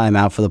 3rd time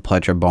out for the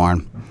Pletcher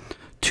barn.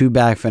 2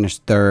 back,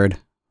 finished 3rd.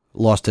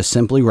 Lost to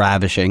Simply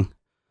Ravishing,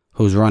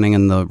 who's running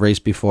in the race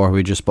before who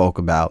we just spoke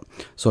about.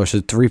 So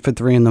she's 3 for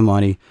 3 in the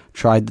money.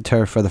 Tried the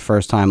turf for the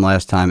first time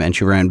last time, and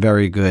she ran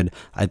very good.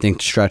 I think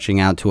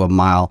stretching out to a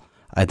mile,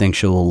 I think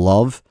she will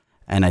love.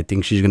 And I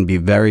think she's going to be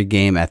very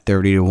game at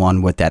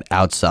 30-1 with that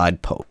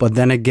outside poke. But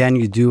then again,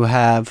 you do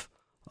have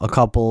a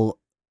couple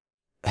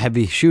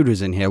heavy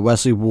shooters in here.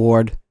 Wesley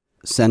Ward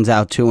sends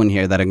out 2 in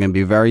here that are going to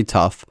be very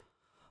tough.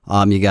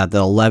 You got the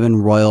 11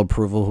 Royal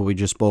Approval, who we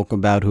just spoke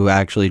about, who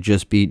actually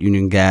just beat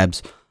Union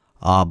Galbs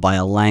by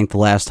a length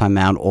last time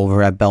out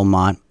over at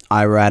Belmont.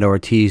 Irad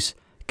Ortiz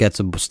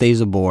stays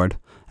aboard,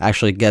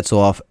 actually gets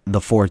off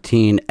the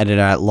 14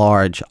 Editor at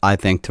Large, I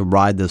think, to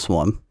ride this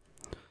one.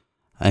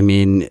 I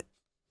mean,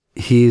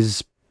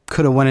 he's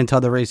could have went into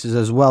other races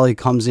as well. He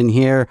comes in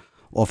here,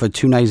 offered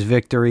 2 nice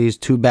victories,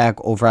 2 back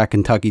over at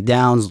Kentucky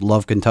Downs.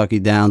 Love Kentucky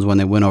Downs when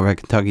they win over at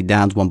Kentucky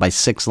Downs, won by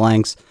 6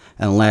 lengths,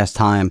 and last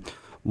time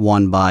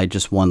won by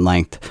just 1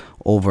 length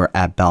over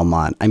at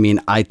Belmont. I mean,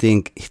 I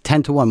think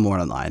 10-1 more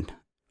than line,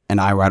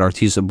 and Irad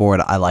Ortiz aboard.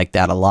 I like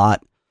that a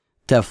lot.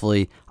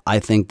 Definitely, I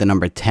think the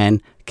number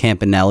 10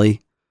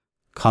 Campanelli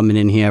coming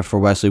in here for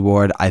Wesley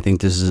Ward. I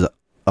think this is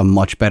a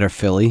much better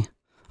filly.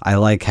 I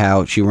like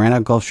how she ran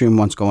at Gulfstream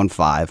once going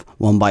 5,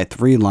 won by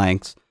 3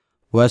 lengths.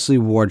 Wesley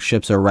Ward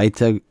ships her right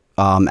to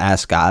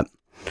Ascot,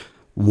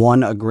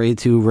 won a grade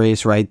 2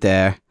 race right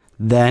there,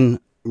 then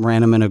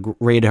ran her in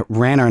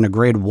a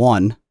grade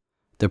 1,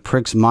 the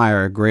Prix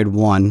Meyer grade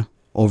 1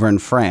 over in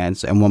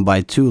France, and won by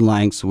 2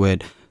 lengths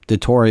with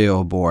Ditorio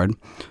aboard.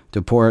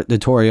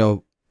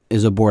 Ditorio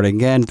is aboard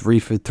again, 3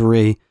 for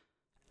 3,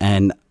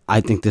 and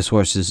I think this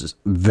horse is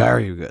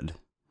very good.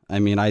 I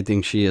mean, I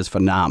think she is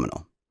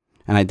phenomenal,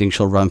 and I think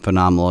she'll run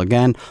phenomenal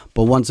again.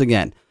 But once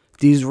again,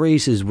 these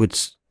races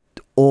with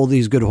all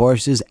these good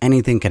horses,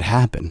 anything could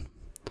happen.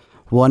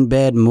 One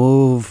bad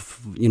move,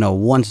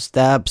 one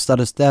step,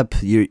 stutter step,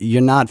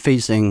 you're not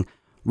facing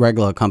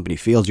regular company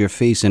fields. You're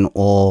facing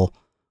all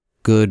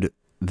good,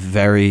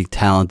 very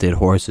talented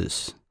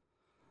horses.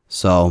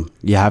 So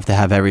you have to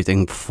have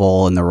everything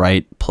fall in the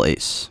right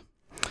place.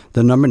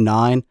 The number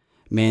 9,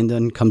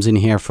 Mandan, comes in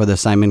here for the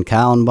Simon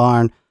Callan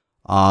barn.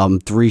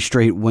 3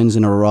 straight wins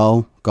in a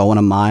row, going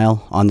a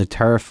mile on the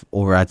turf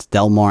over at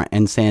Del Mar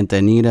and Santa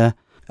Anita.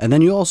 And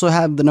then you also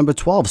have the number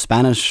 12,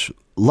 Spanish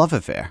Love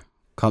Affair.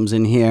 Comes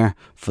in here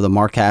for the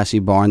Mark Casse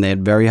barn. They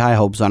had very high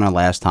hopes on her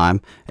last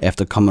time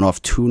after coming off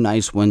 2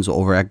 nice wins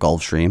over at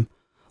Gulfstream.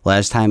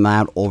 Last time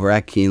out over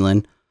at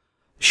Keeneland.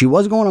 She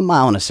was going a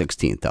mile and a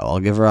 16th, though.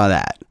 I'll give her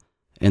that.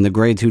 In the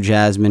grade 2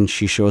 Jasmine,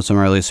 she showed some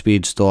early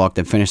speed, stalked,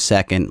 and finished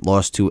second.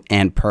 Lost to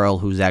Aunt Pearl,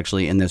 who's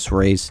actually in this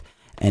race,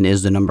 and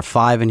is the number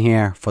 5 in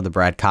here for the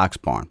Brad Cox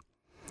barn.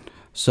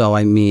 So,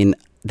 I mean,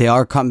 they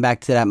are coming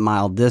back to that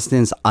mile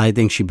distance. I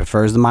think she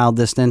prefers the mile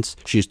distance.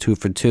 She's 2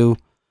 for 2,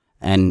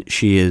 and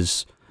she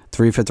is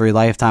 3 for 3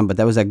 lifetime, but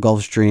that was at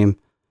Gulfstream.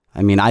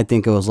 I mean, I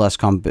think it was less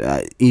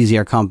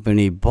easier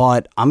company,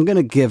 but I'm going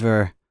to give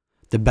her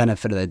the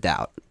benefit of the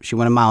doubt. She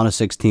went a mile and a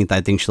 16th.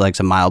 I think she likes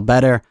a mile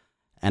better,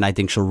 and I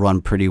think she'll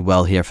run pretty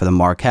well here for the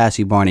Mark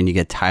Casse barn, and you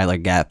get Tyler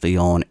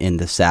Gaffalione in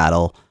the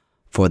saddle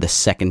for the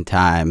second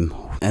time.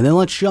 And then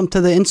let's jump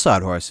to the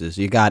inside horses.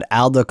 You got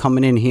Alda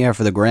coming in here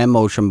for the Grand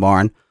Motion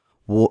barn,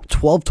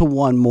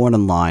 12-1 more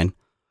than line.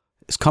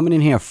 Is coming in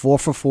here 4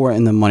 for 4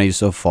 in the money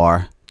so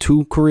far.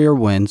 2 career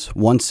wins,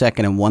 1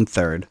 second and 1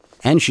 third.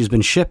 And she's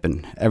been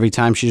shipping every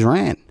time she's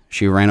ran.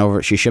 She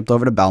shipped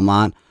over to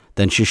Belmont,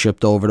 then she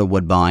shipped over to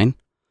Woodbine.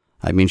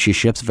 I mean, she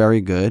ships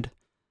very good.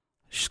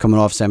 She's coming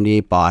off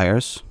 78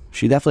 buyers.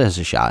 She definitely has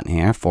a shot in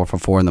here. 4 for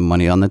 4 in the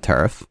money on the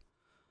turf.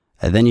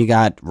 And then you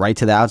got right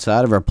to the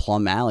outside of her,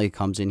 Plum Alley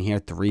comes in here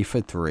 3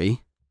 for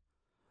 3.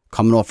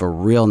 Coming off a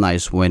real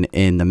nice win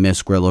in the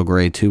Miss Grillo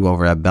Grade 2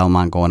 over at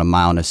Belmont, going a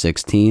mile and a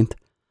 16th.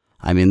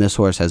 I mean, this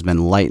horse has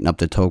been lighting up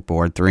the tote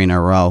board 3 in a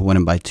row,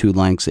 winning by 2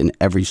 lengths in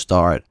every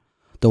start.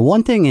 The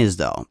one thing is,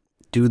 though,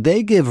 do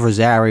they give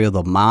Rosario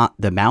the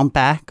mount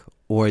back,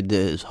 or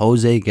does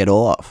Jose get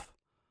off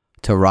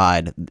to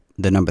ride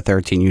the number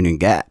 13 Union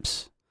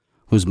Gaps,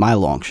 who's my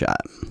long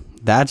shot?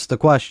 That's the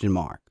question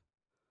mark.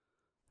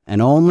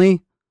 And the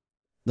only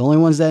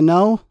ones that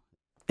know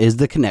is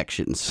the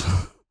connections.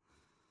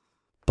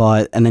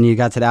 And then you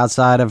got to the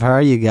outside of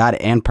her, you got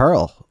Ann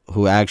Pearl,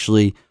 who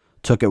actually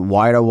took it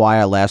wire to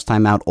wire last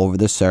time out over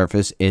the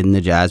surface in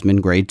the Jasmine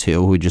Grade 2,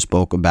 who we just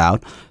spoke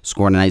about.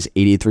 Scored a nice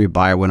 83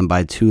 buyer, winning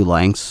by 2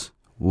 lengths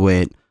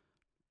with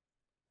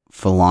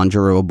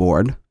Philangeru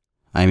aboard.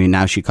 I mean,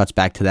 now she cuts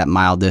back to that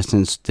mile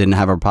distance. Didn't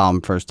have a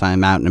problem first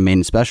time out in the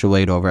maiden special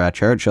weight over at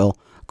Churchill,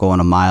 going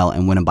a mile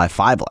and winning by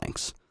 5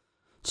 lengths.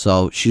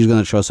 So she's going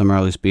to show some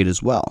early speed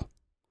as well.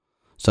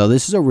 So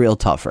this is a real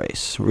tough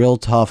race, real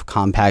tough,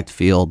 compact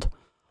field.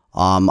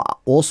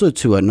 Also,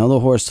 too, another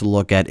horse to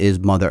look at is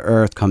Mother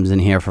Earth. Comes in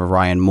here for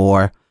Ryan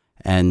Moore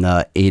and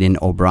Aiden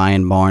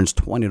O'Brien Barnes,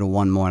 20 to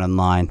 1 morning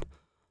line.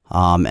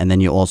 And then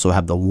you also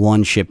have the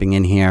 1 shipping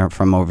in here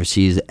from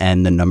overseas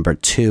and the number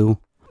 2.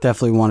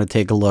 Definitely want to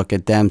take a look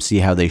at them, see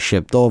how they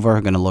shipped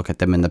over. Going to look at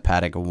them in the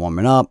paddock and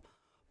warming up.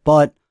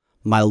 But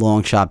my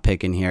long shot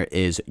pick in here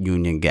is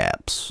Union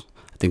Gaps.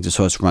 I think this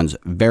horse runs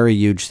very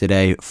huge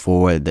today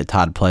for the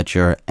Todd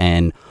Pletcher,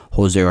 and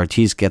Jose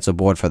Ortiz gets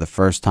aboard for the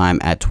first time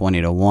at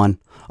 20 to 1.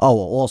 Oh,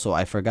 also,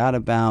 I forgot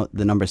about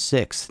the number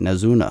 6,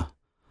 Nazuna.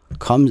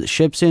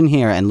 Ships in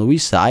here, and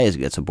Luis Saez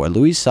gets aboard.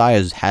 Luis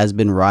Saez has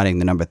been riding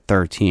the number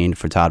 13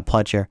 for Todd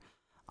Pletcher.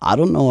 I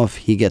don't know if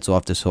he gets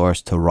off this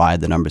horse to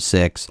ride the number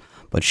 6,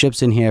 but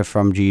ships in here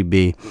from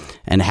GB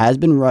and has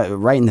been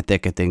right in the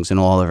thick of things in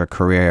all of her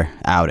career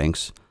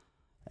outings.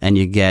 And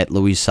you get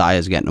Luis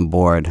Saez getting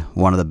aboard,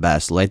 one of the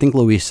best. I think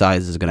Luis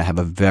Saez is going to have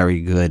a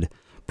very good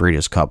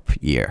Breeders' Cup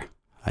year.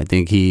 I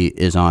think he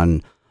is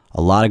on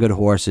a lot of good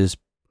horses.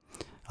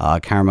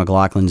 Karen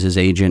McLaughlin's his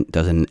agent,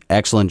 does an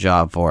excellent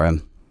job for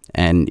him,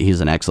 and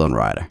he's an excellent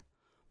rider.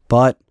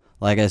 But,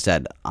 like I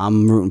said,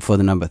 I'm rooting for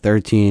the number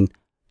 13.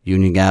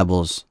 Union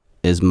Gables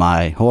is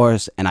my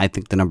horse, and I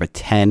think the number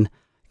 10,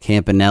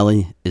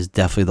 Campanelli, is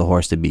definitely the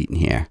horse to beat in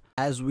here.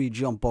 As we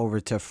jump over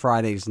to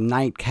Friday's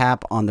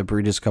nightcap on the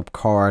Breeders' Cup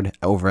card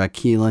over at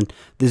Keeneland,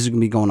 this is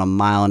going to be going a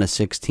mile and a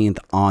 16th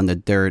on the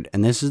dirt.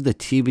 And this is the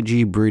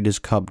TVG Breeders'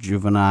 Cup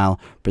Juvenile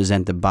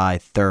presented by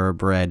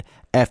Thoroughbred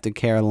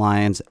Aftercare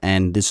Lions.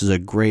 And this is a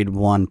grade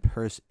 1.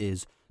 Purse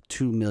is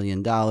 $2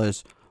 million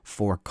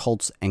for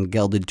colts and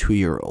gelded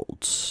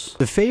 2-year-olds.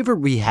 The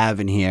favorite we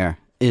have in here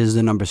is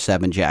the number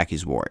 7,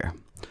 Jackie's Warrior.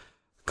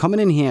 Coming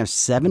in here,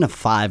 7 to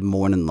 5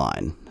 morning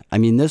line. I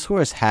mean, this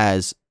horse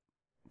has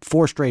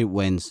 4 straight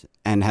wins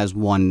and has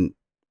ran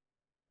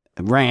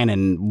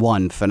and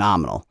won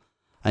phenomenal.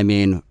 I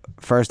mean,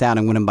 first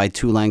outing winning by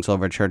 2 lengths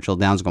over at Churchill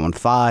Downs, going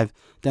 5.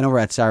 Then over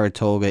at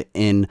Saratoga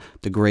in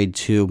the grade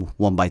 2,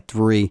 won by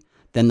 3.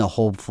 Then the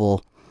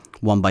Hopeful,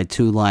 won by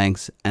 2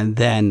 lengths. And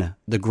then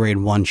the grade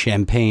 1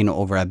 Champagne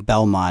over at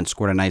Belmont,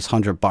 scored a nice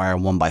 100 buyer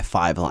and won by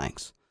 5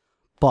 lengths.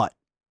 But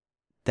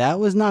that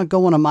was not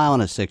going a mile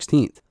and a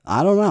 16th.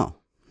 I don't know.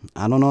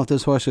 I don't know if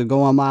this horse could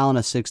go a mile and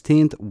a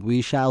 16th.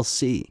 We shall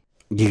see.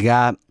 You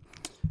got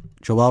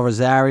Joel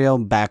Rosario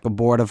back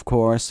aboard, of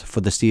course,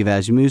 for the Steve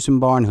Asmussen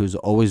barn, who's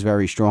always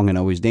very strong and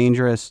always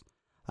dangerous.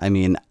 I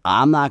mean,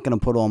 I'm not going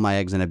to put all my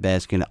eggs in a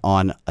basket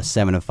on a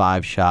 7 to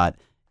 5 shot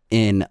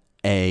in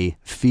a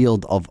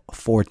field of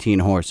 14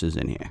 horses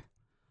in here.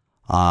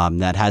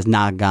 That has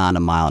not gone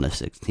a mile and a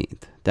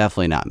 16th.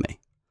 Definitely not me.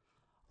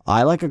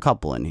 I like a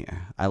couple in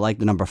here. I like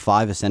the number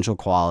 5, Essential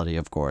Quality,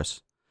 of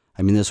course.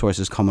 I mean, this horse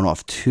is coming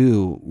off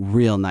 2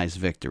 real nice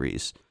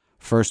victories.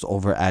 First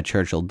over at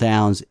Churchill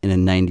Downs in a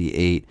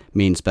 98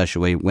 main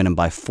special weight, winning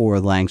by 4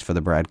 lengths for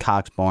the Brad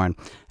Cox barn.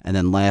 And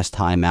then last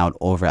time out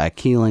over at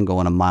Keeneland,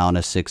 going a mile and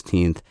a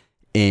 16th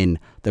in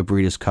the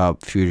Breeders'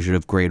 Cup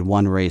Fugitive Grade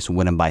 1 race,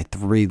 winning by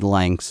 3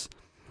 lengths.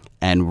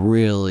 And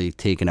really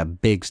taking a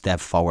big step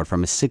forward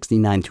from a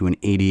 69 to an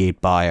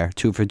 88 buyer.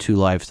 2 for 2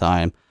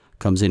 lifetime.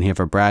 Comes in here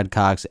for Brad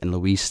Cox, and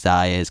Luis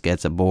Saez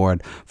gets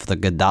aboard for the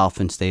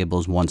Godolphin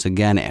Stables once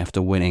again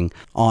after winning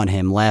on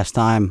him last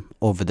time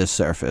over the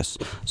surface.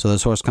 So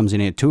this horse comes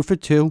in here 2 for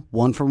 2,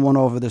 1 for 1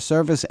 over the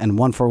surface, and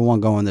 1 for 1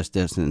 going this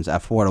distance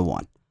at 4 to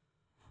 1.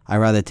 I'd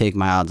rather take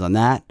my odds on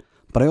that,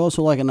 but I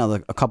also like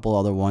a couple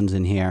other ones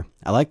in here.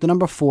 I like the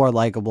number 4,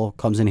 Likeable,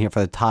 comes in here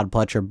for the Todd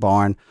Pletcher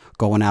barn,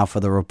 going out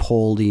for the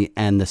Rapoldi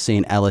and the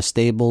St. Ellis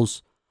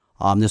Stables.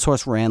 This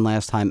horse ran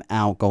last time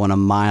out, going a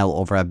mile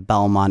over at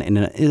Belmont, and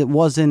it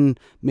was in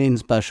maiden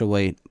special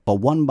weight, but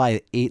won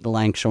by 8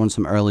 lengths, showing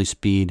some early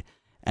speed,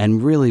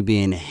 and really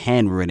being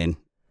handwritten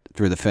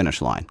through the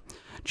finish line.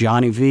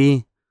 Johnny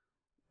V,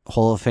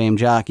 Hall of Fame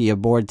jockey,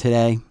 aboard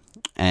today,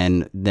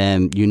 And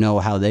then you know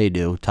how they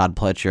do. Todd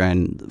Pletcher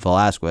and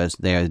Velasquez,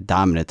 they are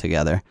dominant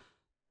together.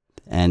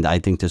 And I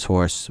think this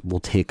horse will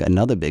take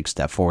another big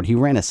step forward. He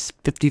ran a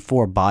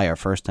 54 Beyer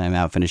first time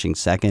out, finishing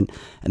second,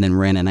 and then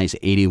ran a nice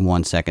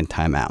 81 second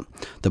time out.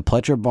 The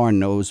Pletcher barn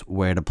knows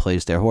where to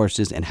place their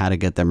horses and how to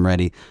get them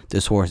ready.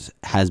 This horse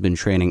has been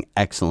training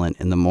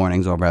excellent in the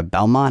mornings over at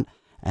Belmont,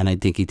 and I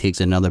think he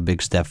takes another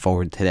big step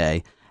forward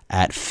today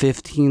at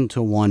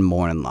 15-1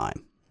 morning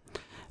line.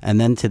 And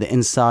then to the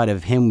inside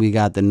of him, we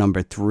got the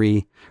number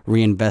 3,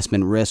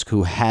 Reinvestment Risk,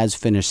 who has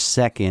finished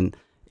second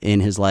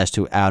in his last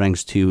 2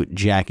 outings to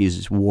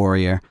Jackie's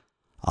Warrior.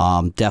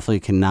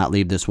 Definitely cannot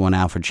leave this one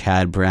out for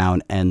Chad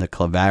Brown and the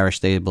Clavara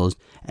stables.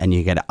 And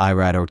you get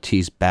Irad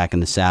Ortiz back in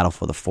the saddle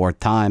for the 4th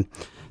time.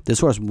 This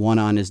horse won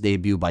on his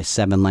debut by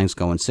 7 lengths,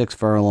 going 6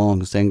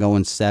 furlongs, then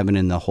going 7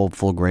 in the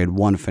Hopeful Grade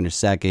 1, finished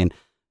second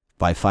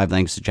by 5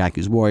 lengths to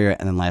Jackie's Warrior.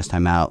 And then last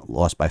time out,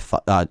 lost by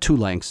 2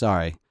 lengths,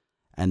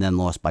 and then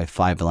lost by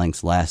 5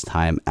 lengths last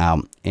time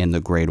out in the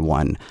Grade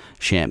 1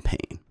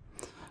 Champagne.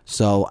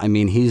 So, I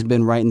mean, he's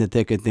been right in the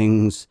thick of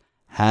things.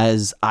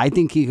 I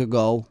think he could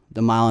go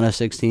the mile and a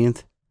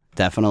 16th,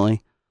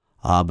 definitely.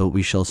 But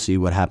we shall see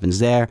what happens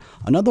there.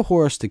 Another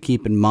horse to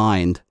keep in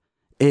mind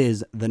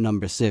is the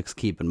number 6,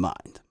 Keep in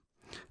Mind.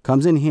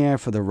 Comes in here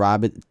for the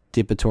Robert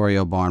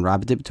DiPittorio barn.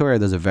 Robert DiPittorio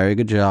does a very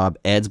good job.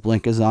 Adds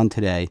blinkers on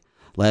today.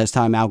 Last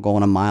time out,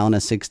 going a mile and a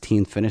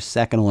 16th, finished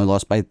second, only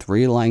lost by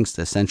 3 lengths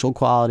to Essential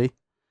Quality.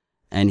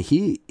 And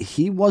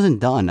he wasn't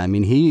done. I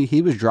mean,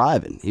 he was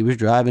driving. He was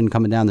driving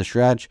coming down the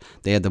stretch.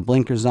 They had the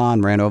blinkers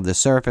on, ran over the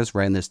surface,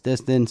 ran this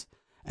distance,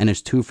 and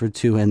it's 2 for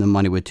 2 in the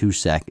money with 2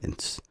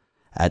 seconds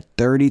at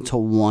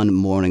 30-1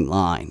 morning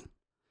line.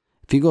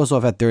 If he goes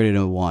off at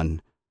 30-1,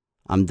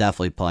 I'm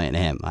definitely playing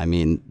him. I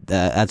mean,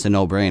 that's a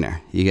no-brainer.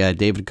 You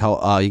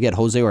got you get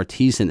Jose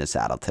Ortiz in the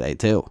saddle today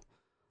too.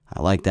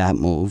 I like that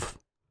move.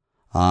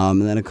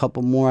 And then a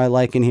couple more I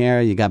like in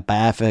here. You got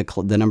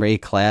Baffert, the number 8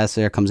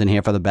 Classic, comes in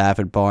here for the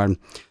Baffert barn.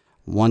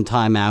 1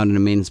 time out in the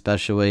main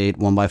special weight,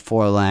 won by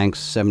 4 lengths,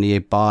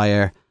 78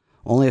 Beyer.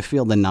 Only a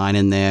field of 9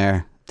 in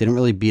there. Didn't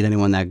really beat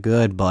anyone that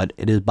good, but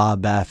it is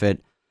Bob Baffert.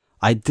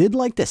 I did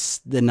like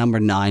the number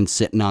 9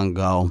 Sitting on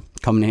Go,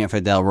 coming in here for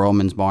Del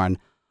Roman's barn.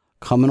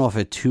 Coming off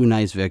of 2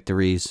 nice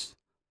victories.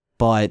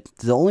 But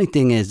the only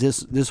thing is,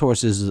 this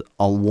horse is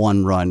a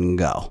 1-run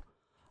go.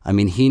 I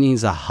mean, he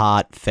needs a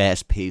hot,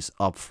 fast pace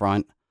up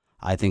front,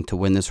 I think, to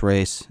win this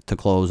race, to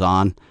close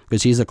on,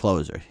 because he's a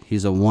closer.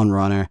 He's a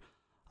 1-runner.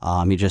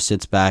 He just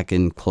sits back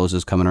and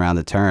closes coming around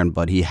the turn,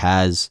 but he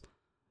has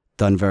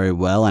done very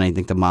well, and I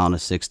think the mile and a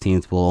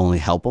 16th will only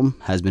help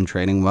him. Has been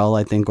training well,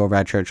 I think, over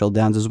at Churchill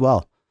Downs as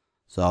well.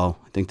 So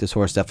I think this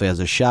horse definitely has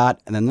a shot.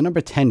 And then the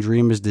number 10,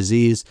 Dreamer's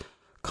Disease,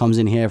 comes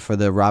in here for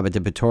the Robert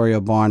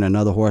DiPittorio barn,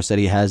 another horse that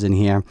he has in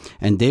here.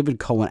 And David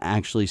Cohen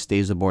actually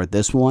stays aboard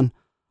this one.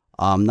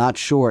 I'm not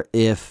sure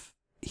if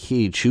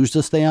he chooses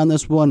to stay on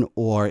this one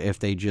or if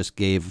they just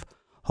gave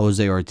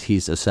Jose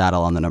Ortiz a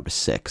saddle on the number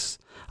 6.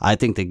 I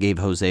think they gave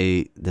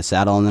Jose the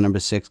saddle on the number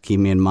 6. Keep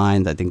me in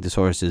mind. I think this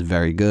horse is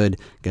very good.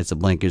 Gets the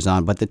blinkers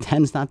on. But the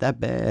 10's not that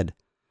bad.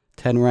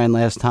 10 ran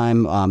last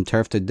time,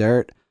 turf to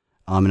dirt.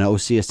 An OC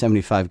of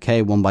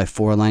 75K, won by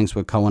 4 lengths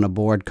with Cohen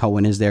aboard.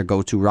 Cohen is their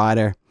go-to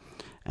rider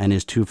and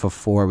is 2 for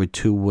 4 with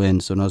 2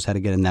 wins, so knows how to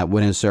get in that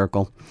winner's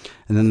circle.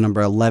 And then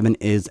number 11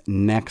 is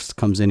Next,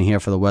 comes in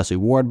here for the Wesley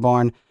Ward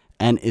barn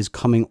and is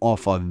coming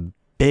off a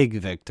big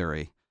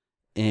victory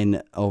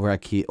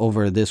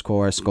over this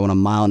course, going a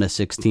mile and a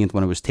 16th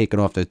when it was taken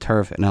off the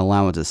turf, and an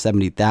allowance of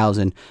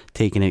 70,000,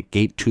 taking it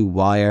gate 2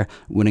 wire,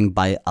 winning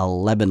by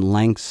 11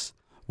 lengths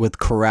with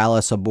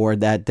Corrales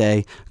aboard that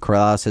day.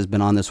 Corrales has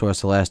been on this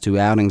horse the last 2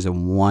 outings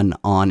and won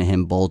on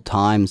him both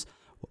times.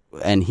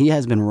 And he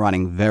has been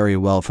running very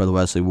well for the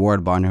Wesley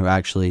Ward barn, who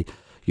actually,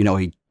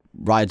 he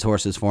rides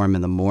horses for him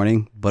in the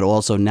morning, but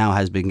also now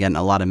has been getting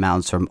a lot of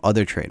mounts from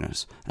other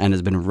trainers and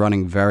has been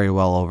running very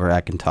well over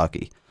at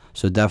Kentucky.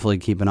 So definitely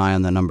keep an eye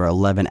on the number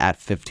 11 at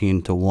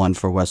 15-1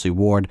 for Wesley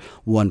Ward.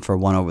 1 for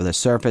 1 over the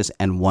surface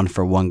and 1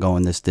 for 1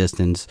 going this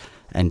distance,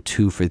 and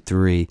 2 for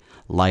 3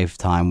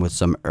 lifetime with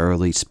some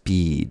early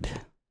speed.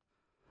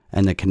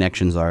 And the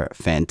connections are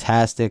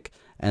fantastic.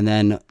 And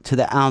then to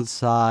the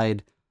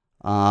outside,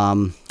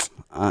 the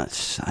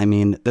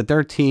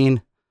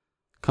 13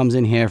 comes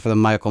in here for the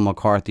Michael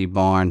McCarthy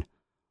barn.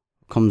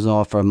 Comes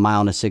off for a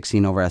mile and a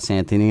 16 over at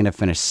Santa Anita.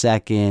 Finished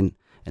second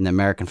in the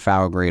American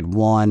Foul Grade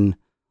 1.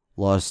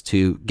 Lost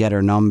to Get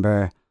Her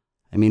Number.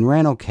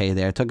 Ran okay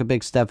there. Took a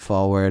big step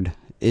forward.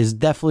 Is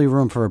definitely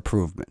room for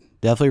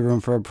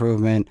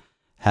improvement.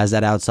 Has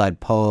that outside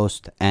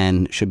post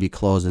and should be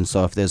closing.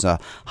 So if there's a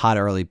hot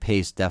early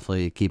pace,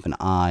 definitely keep an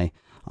eye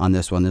on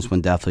this one. This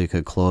one definitely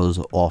could close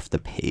off the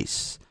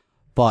pace.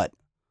 But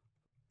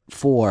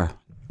for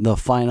the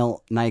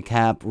final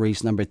nightcap,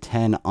 race number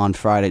 10 on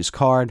Friday's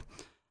card.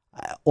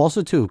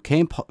 Also, too,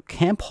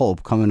 Camp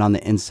Hope coming on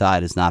the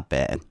inside is not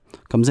bad.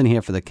 Comes in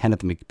here for the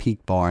Kenneth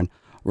McPeak barn,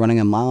 running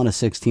a mile and a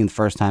 16th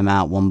first time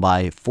out, won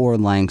by 4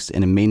 lengths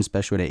in a main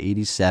special at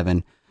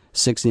 87,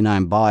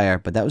 69 Beyer,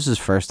 but that was his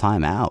first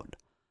time out.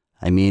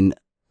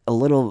 a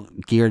little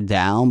geared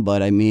down,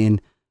 but I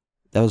mean,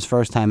 that was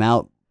first time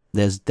out.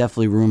 There's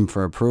definitely room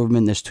for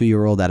improvement. This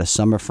 2-year-old out of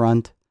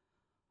Summerfront.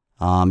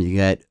 You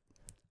get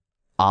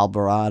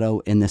Alvarado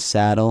in the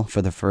saddle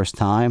for the first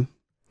time,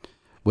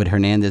 with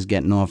Hernandez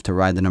getting off to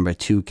ride the number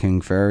 2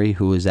 King Fury,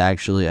 who is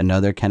actually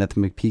another Kenneth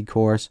McPeak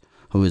horse,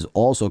 who is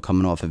also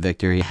coming off a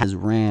victory. He has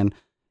ran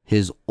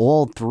his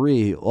all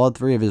three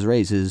of his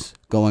races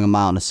going a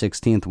mile and a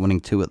 16th, winning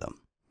 2 of them.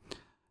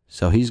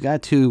 So he's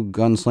got 2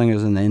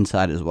 gunslingers in the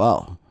inside as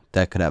well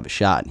that could have a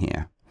shot in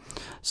here.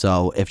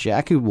 So if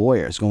Jackie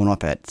Warrior is going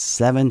up at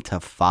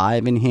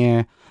 7-5 in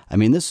here, I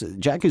mean, this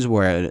Jackie's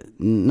Warrior,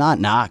 not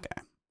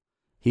knocker.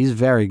 He's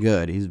very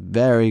good. He's a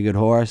very good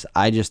horse.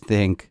 I just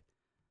think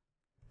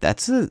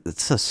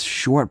it's a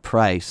short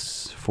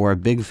price for a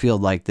big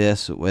field like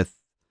this with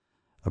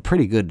a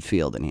pretty good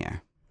field in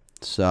here.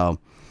 So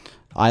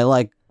I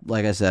like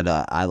I said,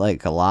 I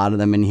like a lot of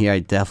them in here. I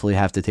definitely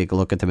have to take a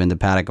look at them in the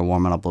paddock and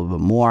warm it up a little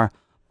bit more.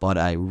 But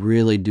I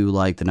really do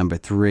like the number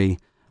 3.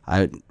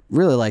 I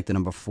really like the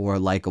number 4,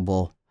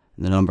 Likeable.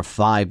 The number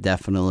 5,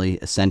 definitely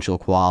Essential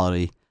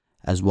Quality.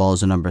 As well as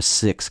the number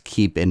 6,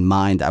 Keep in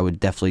Mind. I would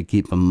definitely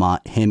keep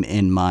him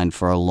in mind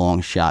for a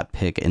long shot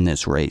pick in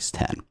this race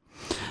 10.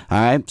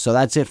 All right, so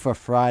that's it for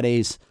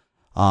Friday's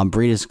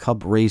Breeders'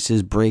 Cup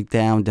races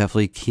breakdown.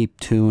 Definitely keep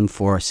tuned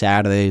for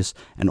Saturdays.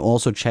 And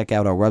also check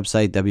out our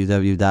website,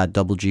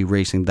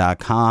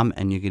 www.doublegracing.com.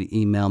 And you can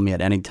email me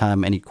at any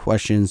time, any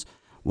questions,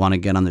 want to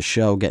get on the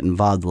show, get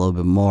involved a little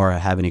bit more,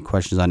 have any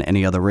questions on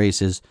any other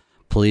races,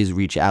 please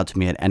reach out to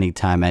me at any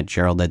time at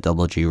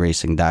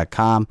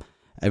gerald@doublegracing.com.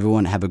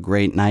 Everyone have a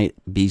great night.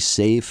 Be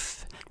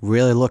safe.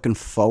 Really looking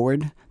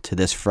forward to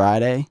this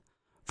Friday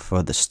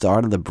for the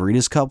start of the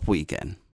Breeders' Cup weekend.